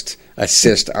best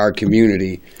assist our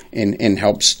community and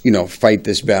help fight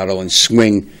this battle and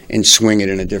swing it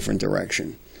in a different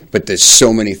direction. But there's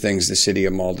so many things the city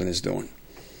of Malden is doing.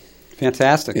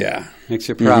 Fantastic. Yeah. Makes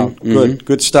you proud. Mm-hmm.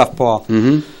 Good stuff, Paul.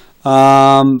 Mm-hmm.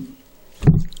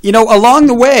 Along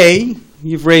the way,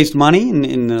 you've raised money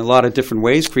in a lot of different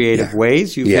ways, creative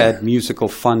ways. You've had musical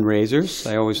fundraisers.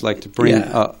 I always like to bring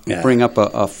up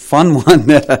a fun one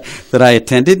that I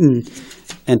attended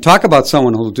and talk about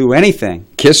someone who'll do anything.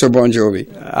 Kiss or Bon Jovi?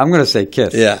 I'm going to say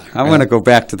Kiss. Yeah. I'm going to go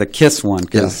back to the Kiss one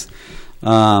because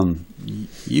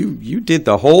you did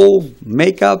the whole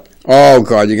makeup. Oh,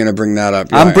 God, you're going to bring that up.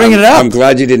 I'm bringing it up. I'm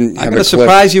glad you didn't have I'm going to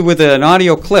surprise you with an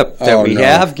audio clip that we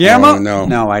have. Guillermo? Oh, no.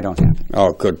 No, I don't have it.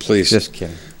 Oh, good, please. Just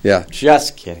kidding. Yeah.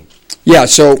 Just kidding. Yeah,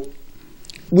 so that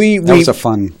was a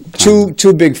fun time.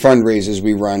 Two big fundraisers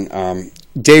we run.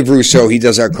 Dave Russo, he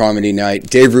does our comedy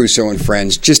night. Dave Russo and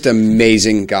friends, just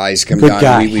amazing guys come down.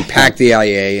 Guy. We pack the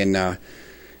IA, and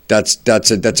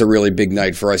that's a really big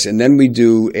night for us. And then we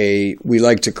do we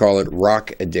like to call it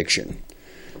Rock Addiction.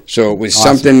 So it was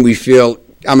something we feel.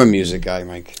 I'm a music guy,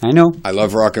 Mike. I know. I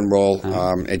love rock and roll.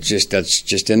 That's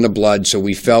just in the blood. So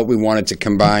we felt we wanted to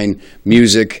combine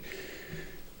music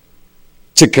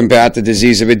to combat the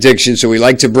disease of addiction. So we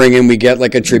like to we get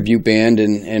like a tribute band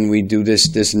and we do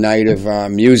this night of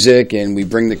music, and we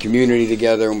bring the community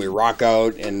together and we rock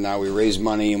out, and we raise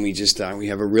money, and we just we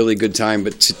have a really good time.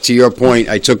 But to your point,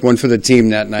 I took one for the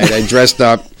team that night. I dressed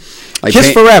up.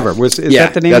 Kiss Forever. Is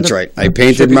that the name? That's right. I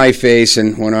painted my face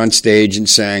and went on stage and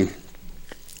sang.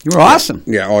 You were awesome.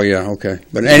 Yeah. Oh, yeah. Okay.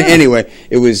 But anyway,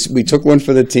 we took one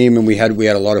for the team, and we had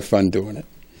a lot of fun doing it.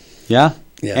 Yeah.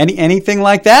 Yeah. Anything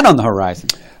like that on the horizon?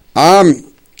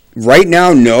 Right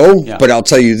now, no. Yeah. But I'll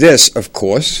tell you this, of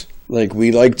course. Like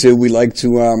we love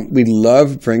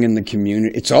bringing the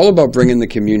community. It's all about bringing the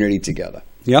community together.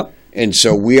 Yep. And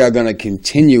so we are going to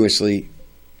continuously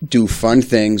do fun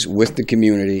things with the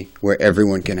community where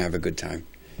everyone can have a good time,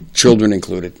 children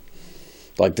included.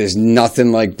 Like there's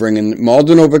nothing like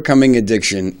Malden Overcoming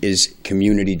Addiction is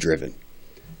community driven.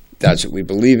 That's what we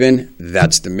believe in.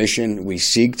 That's the mission. We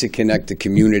seek to connect the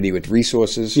community with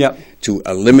resources to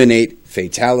eliminate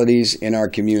fatalities in our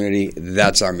community.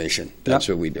 That's our mission. That's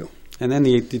what we do. And then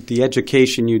the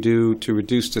education you do to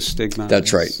reduce the stigma.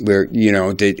 That's right.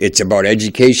 It's about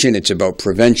education. It's about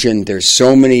prevention. There's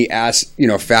so many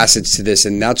facets to this,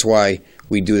 and that's why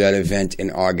we do that event in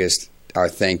August. Our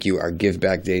thank you, our give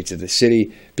back day to the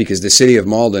city, because the city of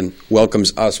Malden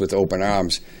welcomes us with open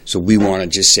arms. So we want to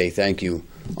just say thank you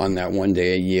on that one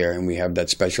day a year, and we have that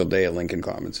special day at Lincoln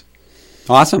Commons.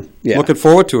 Awesome. Yeah. Looking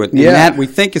forward to it. And yeah. that, we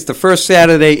think, is the first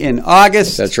Saturday in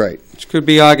August. That's right. Which could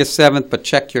be August 7th, but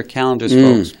check your calendars,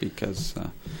 folks, because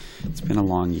it's been a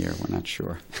long year. We're not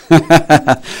sure.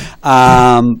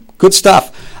 Good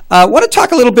stuff. I want to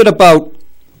talk a little bit about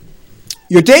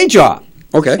your day job.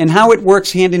 Okay. And how it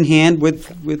works hand in hand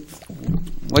with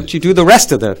what you do the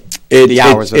rest of the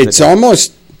hours of the day.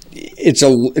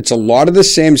 It's a lot of the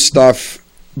same stuff,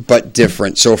 but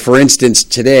different. So, for instance,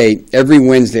 today, every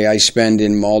Wednesday, I spend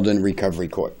in Malden Recovery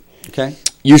Court. Okay.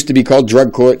 Used to be called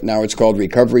Drug Court. Now it's called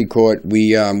Recovery Court.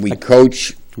 We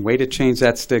coach. Way to change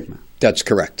that stigma. That's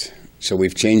correct. So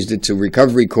we've changed it to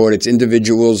recovery court. It's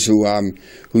individuals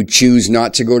who choose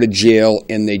not to go to jail,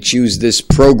 and they choose this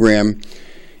program,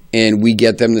 and we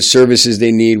get them the services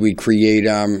they need. We create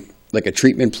like a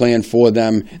treatment plan for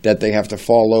them that they have to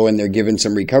follow, and they're given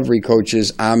some recovery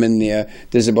coaches. I'm in there.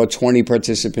 There's about 20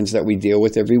 participants that we deal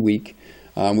with every week.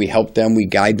 We help them. We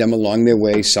guide them along their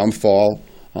way. Some fall.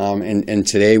 And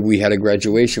today we had a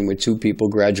graduation where 2 people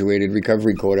graduated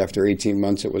recovery court after 18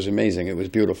 months. It was amazing. It was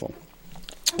beautiful.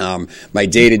 My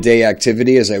day-to-day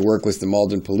activity is I work with the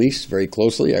Malden Police very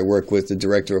closely. I work with the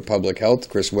Director of Public Health,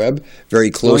 Chris Webb,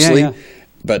 very closely. Yeah.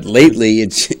 But lately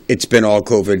it's been all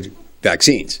COVID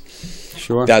vaccines.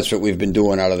 Sure. That's what we've been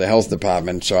doing out of the health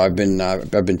department. So I've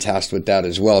been tasked with that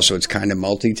as well. So it's kind of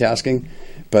multitasking.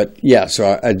 But yeah,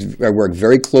 so I work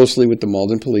very closely with the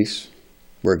Malden Police,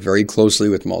 work very closely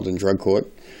with Malden Drug Court,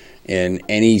 and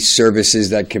any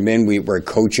services that come in, we're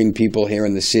coaching people here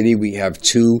in the city. We have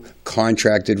 2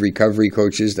 contracted recovery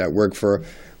coaches that work for.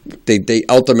 They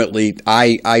ultimately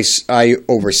I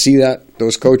oversee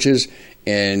those coaches,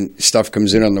 and stuff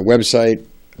comes in on the website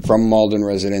from Malden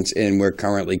residents, and we're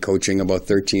currently coaching about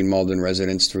 13 Malden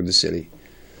residents through the city.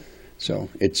 So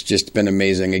it's just been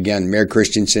amazing. Again, Mayor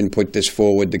Christensen put this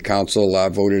forward. The council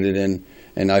voted it in,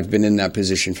 and I've been in that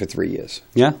position for 3 years.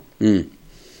 Yeah.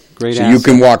 Great. So asset. you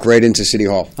can walk right into City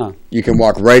Hall. Huh. You can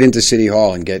walk right into City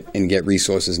Hall and get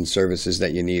resources and services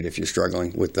that you need if you're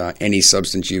struggling with any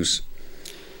substance use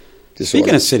disorder.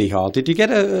 Speaking of City Hall, did you get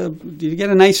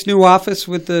a nice new office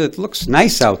with it looks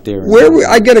nice out there?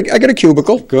 I got a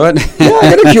cubicle. Good. Yeah,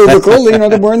 I got a cubicle.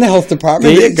 We're in the health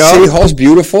department. There you go. City Hall's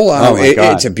beautiful. Oh my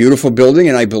God. It's a beautiful building,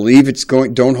 and I believe it's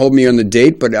going. Don't hold me on the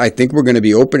date, but I think we're going to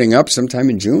be opening up sometime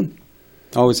in June.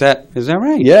 Oh, is that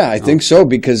right? Yeah, I think so,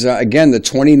 because again, the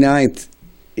 29th,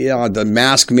 the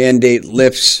mask mandate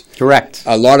lifts. Correct.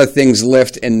 A lot of things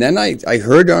lift, and then I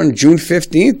heard on June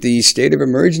 15th the state of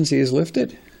emergency is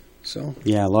lifted. So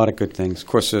yeah, a lot of good things. Of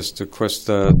course,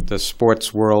 the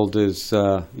sports world is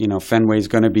Fenway's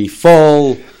going to be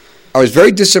full. I was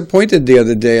very disappointed the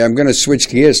other day. I'm going to switch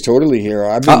gears totally here.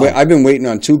 I've been waiting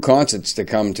on 2 concerts to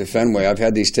come to Fenway. I've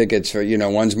had these tickets for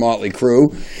one's Motley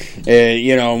Crue,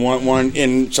 one,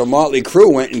 and so Motley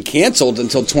Crue went and canceled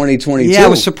until 2022. Yeah, I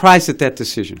was surprised at that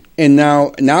decision. And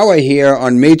now I hear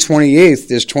on May 28th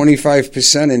there's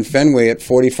 25% in Fenway at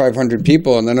 4,500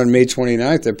 people, and then on May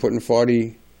 29th they're putting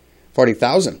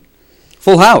 40,000.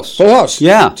 Full house. Full house.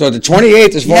 Yeah. So the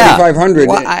 28th is 4,500.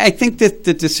 Well, I think that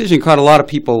the decision caught a lot of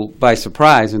people by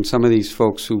surprise, and some of these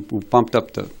folks who bumped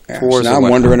up the tours. So now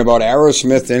I'm wondering about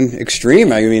Aerosmith and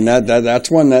Extreme. I mean, that's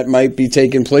one that might be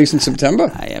taking place in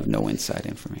September. I have no inside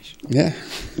information. Yeah.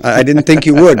 I didn't think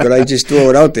you would, but I just throw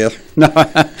it out there. No.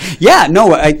 Yeah, no,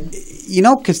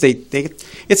 because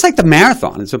it's like the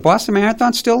marathon. Is the Boston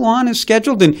Marathon still on as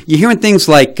scheduled? And you're hearing things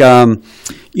like,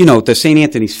 the St.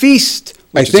 Anthony's Feast,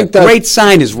 which is a great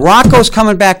sign. Is Rocco's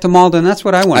coming back to Malden? That's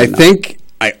what I want to know.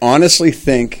 I honestly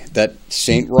think that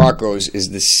St. Rocco's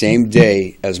is the same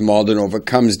day as Malden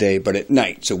Overcomes Day, but at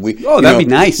night. So that'd be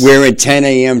nice. We're at 10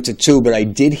 a.m. to 2, but I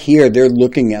did hear they're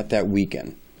looking at that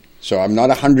weekend. So I'm not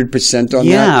 100% on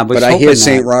that, but I hear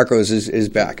St. Rocco's is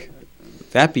back.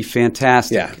 That'd be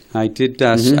fantastic. Yeah. I did.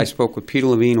 I spoke with Peter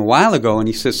Levine a while ago, and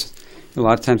he says a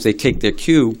lot of times they take their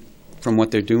cue from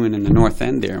what they're doing in the North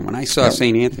End there. And when I saw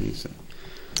St. Anthony's,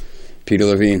 Peter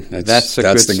Levine, that's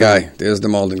the guy. There's the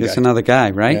Malden guy. There's another guy,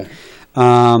 right? Yeah.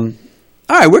 All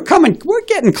right, we're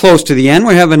getting close to the end.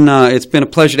 We're having. It's been a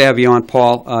pleasure to have you on,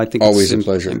 Paul. I think always it's a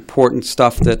pleasure. Important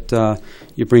stuff that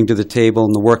you bring to the table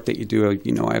and the work that you do.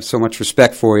 I have so much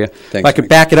respect for you. Thanks, if I could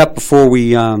back it up before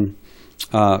we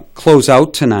close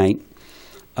out tonight.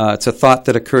 It's a thought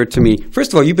that occurred to me.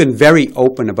 First of all, you've been very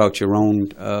open about your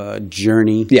own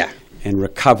journey and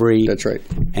recovery. That's right.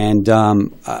 And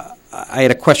I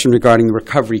had a question regarding the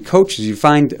recovery coaches. You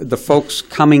find the folks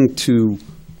coming to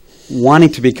wanting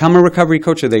to become a recovery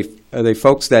coach, are they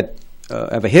folks that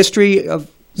have a history of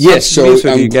Yes, so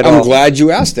I'm glad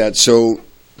you asked that. So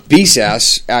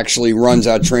BSAS actually runs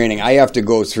our training. I have to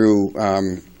go through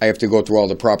all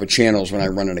the proper channels when I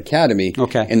run an academy.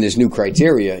 Okay. And there's new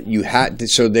criteria.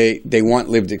 So they want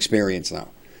lived experience now.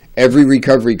 Every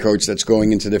recovery coach that's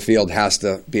going into the field has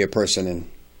to be a person in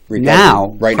recovery.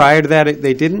 Now, right prior now. to that,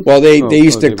 they didn't? Well, they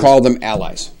used to call them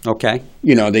allies. Okay.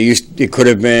 It could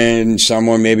have been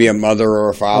someone, maybe a mother or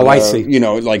a father. Oh, I see.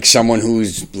 Like someone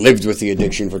who's lived with the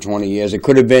addiction for 20 years. It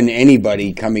could have been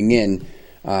anybody coming in,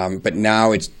 but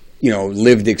now it's,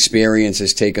 lived experience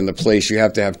has taken the place. You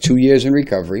have to have 2 years in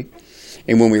recovery,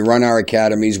 And when we run our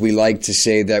academies, we like to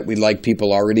say that we like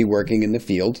people already working in the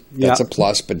field. That's Yeah. a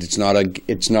plus, but it's not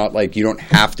like you don't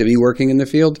have to be working in the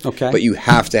field. Okay. But you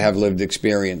have to have lived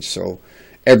experience. So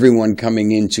everyone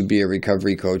coming in to be a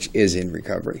recovery coach is in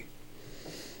recovery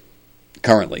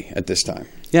currently at this time.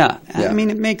 Yeah. Yeah. I mean,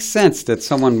 it makes sense that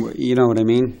someone, you know what I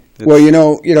mean? Well, you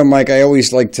know, Mike, I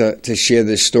always like to share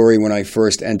this story. When I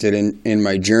first entered in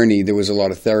my journey, there was a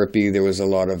lot of therapy. There was a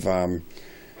lot of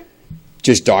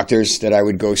just doctors that I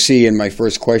would go see. And my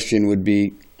first question would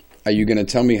be, are you going to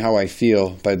tell me how I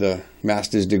feel by the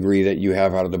master's degree that you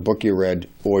have out of the book you read,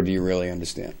 or do you really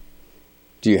understand?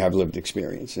 Do you have lived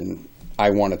experience? And I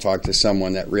want to talk to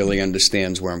someone that really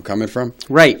understands where I'm coming from.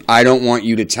 Right. I don't want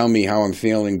you to tell me how I'm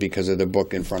feeling because of the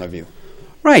book in front of you.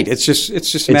 Right. It's just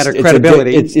a matter of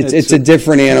credibility. It's a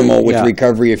different animal with yeah.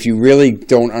 recovery. If you really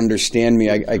don't understand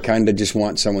me, I kind of just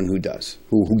want someone who does,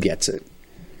 who gets it.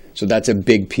 So that's a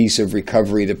big piece of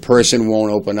recovery. The person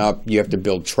won't open up. You have to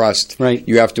build trust. Right.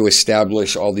 You have to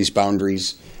establish all these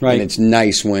boundaries. Right. And it's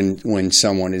nice when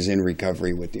someone is in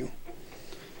recovery with you.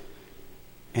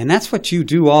 And that's what you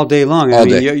do all day long. All I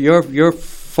mean, day. your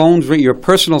phone's ring, your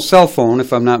personal cell phone,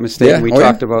 if I'm not mistaken, Yeah. we Oh, yeah.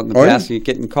 talked about in the Oh, yeah. past. You're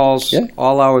getting calls Yeah.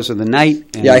 all hours of the night.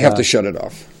 And, Yeah, I have to shut it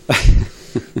off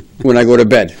when I go to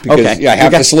bed because Okay. I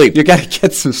have to sleep. You got to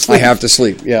get some I sleep. have to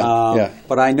sleep. Yeah, yeah.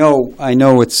 But I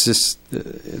know it's just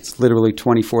it's literally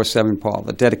 24/7, Paul.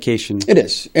 The dedication. It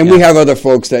is, and Yeah. we have other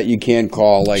folks that you can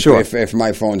call. Like Sure. if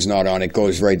my phone's not on, it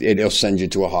goes right. It'll send you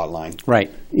to a hotline. Right.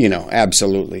 You know,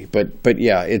 absolutely. But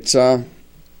yeah, it's.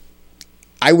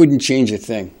 I wouldn't change a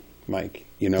thing, Mike.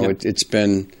 You know, Yep. it's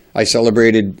been. I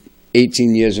celebrated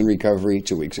 18 years in recovery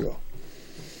 2 weeks ago.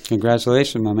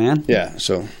 Congratulations, my man. Yeah.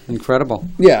 So Incredible.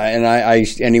 yeah, and I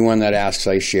anyone that asks,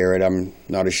 I share it. I'm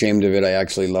not ashamed of it. I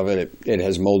actually love it. It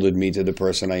has molded me to the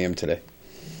person I am today.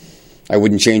 I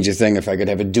wouldn't change a thing if I could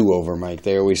have a do-over, Mike.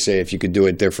 They always say if you could do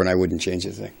it different, I wouldn't change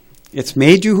a thing. It's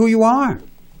made you who you are.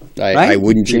 I Right?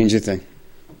 wouldn't change a thing.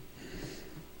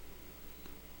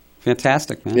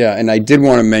 Fantastic, man. Yeah, and I did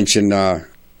want to mention,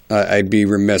 I'd be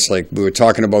remiss, like we were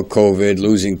talking about COVID,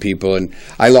 losing people, and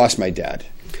I lost my dad.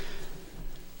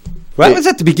 Well, that was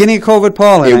at the beginning of COVID,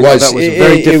 Paul. And It I know was, that was a it,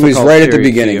 very it was difficult right at the period for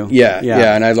beginning. you.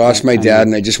 Yeah, and I lost my I dad,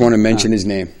 know. and I just want to mention his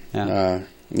name. Yeah.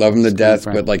 Love him to death,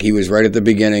 friend. but like he was right at the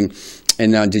beginning.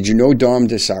 And did you know Dom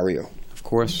DeSario? Of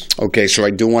course. Okay, so I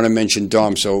do want to mention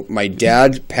Dom. So my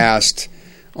dad passed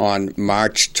on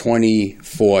March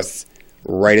 24th,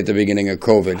 right at the beginning of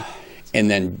COVID. And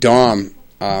then Dom,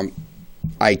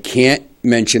 I can't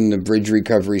mention the Bridge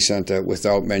Recovery Center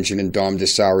without mentioning Dom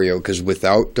DeSario, because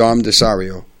without Dom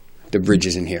DeSario, the bridge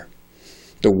isn't here.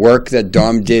 The work that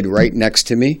Dom did right next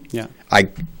to me, Yeah.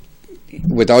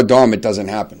 without Dom, it doesn't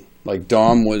happen. Like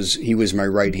Dom he was my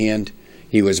right hand.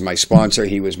 He was my sponsor.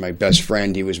 He was my best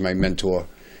friend. He was my mentor.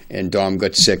 And Dom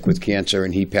got sick with cancer,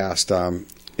 and he passed.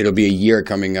 It'll be a year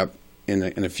coming up in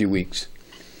a few weeks.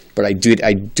 But I do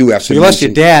have to. You lost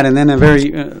your dad, and then a very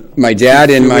my dad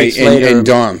and few weeks later, and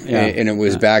Dom, yeah. and it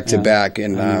was back to back,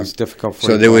 and it was difficult for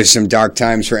so you there both. was some dark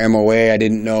times for MOA. I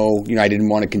didn't know, I didn't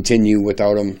want to continue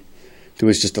without him. There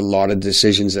was just a lot of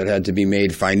decisions that had to be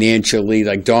made financially.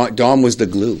 Like Dom was the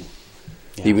glue.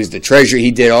 Yeah. He was the treasurer.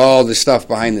 He did all the stuff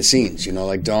behind the scenes.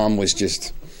 Like Dom was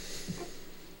just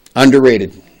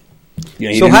underrated.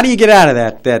 So how do you get out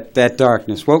of that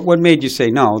darkness? What made you say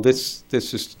no? This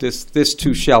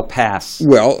too shall pass.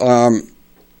 Well,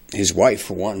 his wife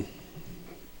for one.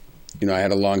 I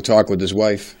had a long talk with his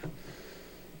wife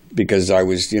because I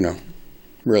was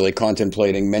really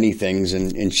contemplating many things,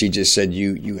 and she just said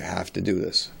you have to do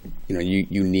this.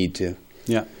 You need to.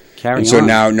 Yeah. Carry And so on.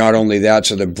 now, not only that,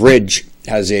 so the bridge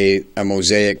has a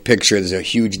mosaic picture. There's a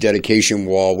huge dedication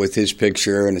wall with his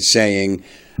picture and a saying.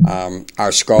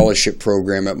 Our scholarship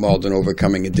program at Malden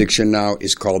Overcoming Addiction now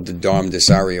is called the Dom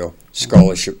DeSario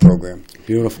Scholarship Program.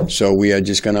 Beautiful. So we are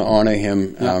just going to honor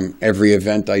him every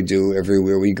event I do,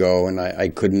 everywhere we go, and I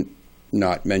couldn't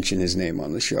not mention his name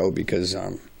on the show because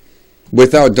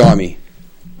without Dommy,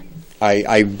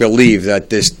 I believe that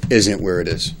this isn't where it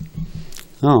is.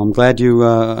 Oh, I'm glad you.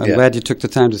 Yeah. Glad you took the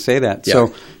time to say that. Yeah.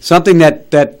 So something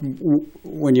that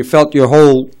when you felt your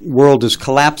whole world is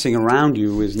collapsing around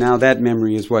you is now that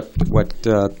memory is what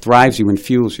thrives you and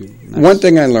fuels you. One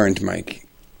thing I learned, Mike,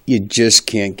 you just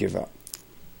can't give up.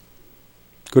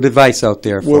 Good advice out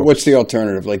there, folks. What's the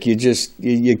alternative? Like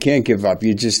you can't give up.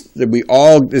 There's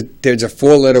a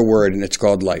 4-letter word and it's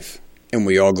called life, and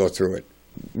we all go through it,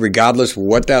 regardless of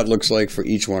what that looks like for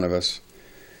each one of us.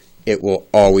 It will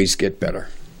always get better.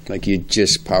 Like you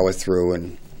just power through,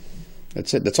 and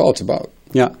that's it. That's all it's about.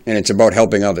 Yeah. And it's about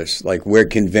helping others. Like we're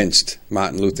convinced.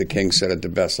 Martin Luther King said it the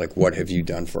best. Like, what have you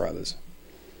done for others?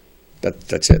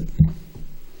 that's it.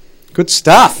 Good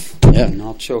stuff. Yeah. I'm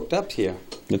all choked up here.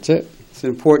 That's it. It's an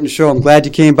important show. I'm glad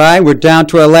you came by. We're down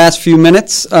to our last few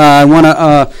minutes. I want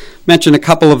to mention a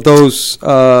couple of those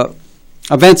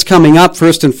events coming up.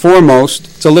 First and foremost,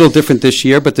 it's a little different this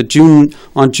year, but on June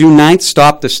 9th,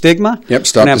 Stop the Stigma. Yep,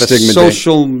 Stop the Stigma Day.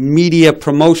 Social media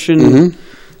promotion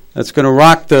that's going to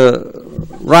rock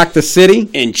the city.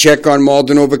 And check on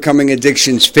Malden Overcoming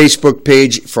Addiction's Facebook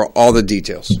page for all the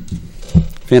details.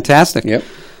 Fantastic. Yep.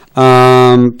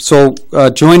 So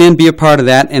join in, be a part of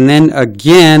that. And then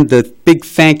again, the big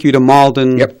thank you to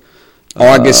Malden. Yep.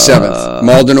 August 7th,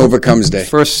 Malden Overcomes Day.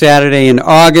 First Saturday in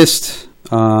August.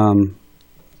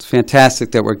 It's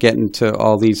fantastic that we're getting to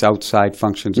all these outside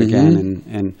functions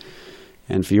again,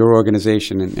 and for your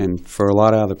organization and for a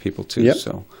lot of other people too. Yep.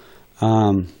 So,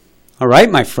 all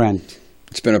right, my friend.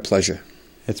 It's been a pleasure.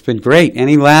 It's been great.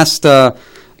 Any last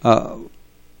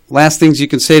things you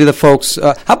can say to the folks?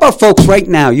 How about folks right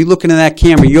now? You looking at that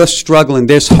camera, you're struggling.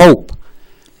 There's hope.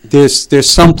 There's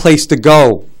some place to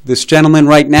go. This gentleman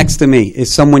right next to me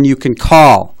is someone you can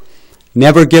call.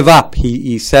 Never give up.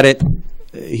 He said it.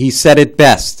 He said it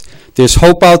best. There's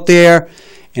hope out there,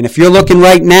 and if you're looking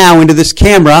right now into this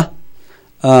camera,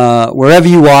 wherever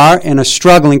you are, and are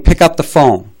struggling, pick up the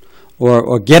phone,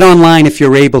 or get online if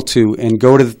you're able to, and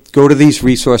go to these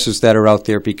resources that are out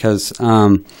there, because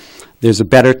there's a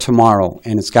better tomorrow,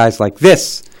 and it's guys like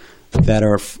this that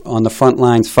are on the front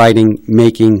lines fighting,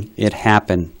 making it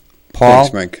happen. Paul,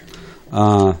 thanks, Mike.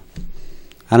 I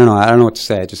don't know what to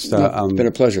say. It's been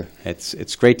a pleasure.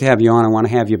 It's great to have you on. I want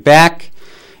to have you back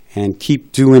and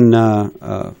keep doing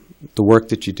the work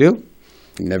that you do.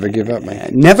 Never give up,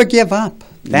 Mike. Never give up.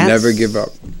 Never give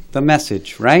up. The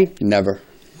message, right? Never.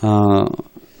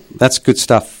 That's good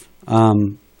stuff.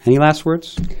 Any last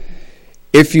words?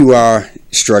 If you are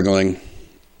struggling,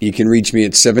 you can reach me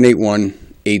at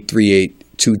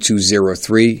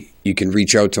 781-838-2203. You can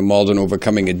reach out to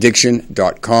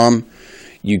MaldenOvercomingAddiction.com.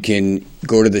 You can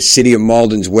go to the City of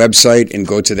Malden's website and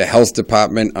go to the Health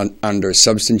Department under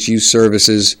Substance Use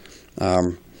Services.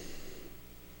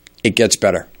 It gets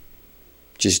better.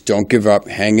 Just don't give up,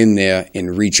 hang in there,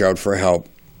 and reach out for help.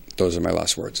 Those are my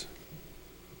last words.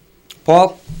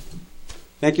 Paul,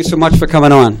 thank you so much for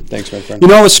coming on. Thanks, my friend. You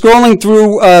know, I was scrolling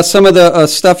through some of the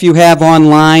stuff you have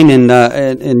online,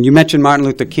 and you mentioned Martin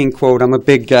Luther King quote. I'm a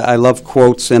big, I love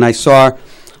quotes, and I saw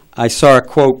a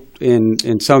quote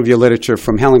in some of your literature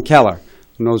from Helen Keller,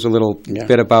 who knows a little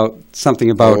bit about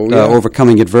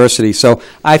overcoming adversity. So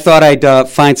I thought I'd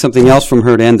find something else from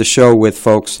her to end the show with,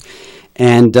 folks.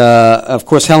 And, of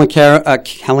course, Helen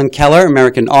Keller,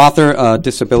 American author,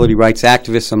 disability rights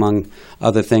activist, among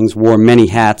other things, wore many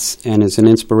hats and is an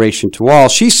inspiration to all.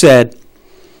 She said,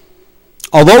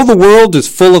 "Although the world is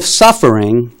full of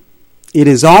suffering, it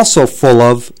is also full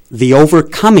of the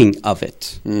overcoming of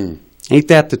it." Ain't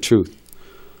that the truth?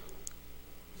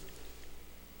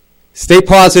 Stay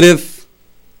positive.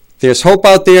 There's hope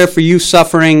out there for you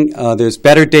suffering. There's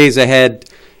better days ahead.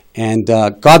 And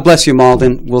God bless you,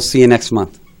 Malden. We'll see you next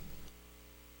month.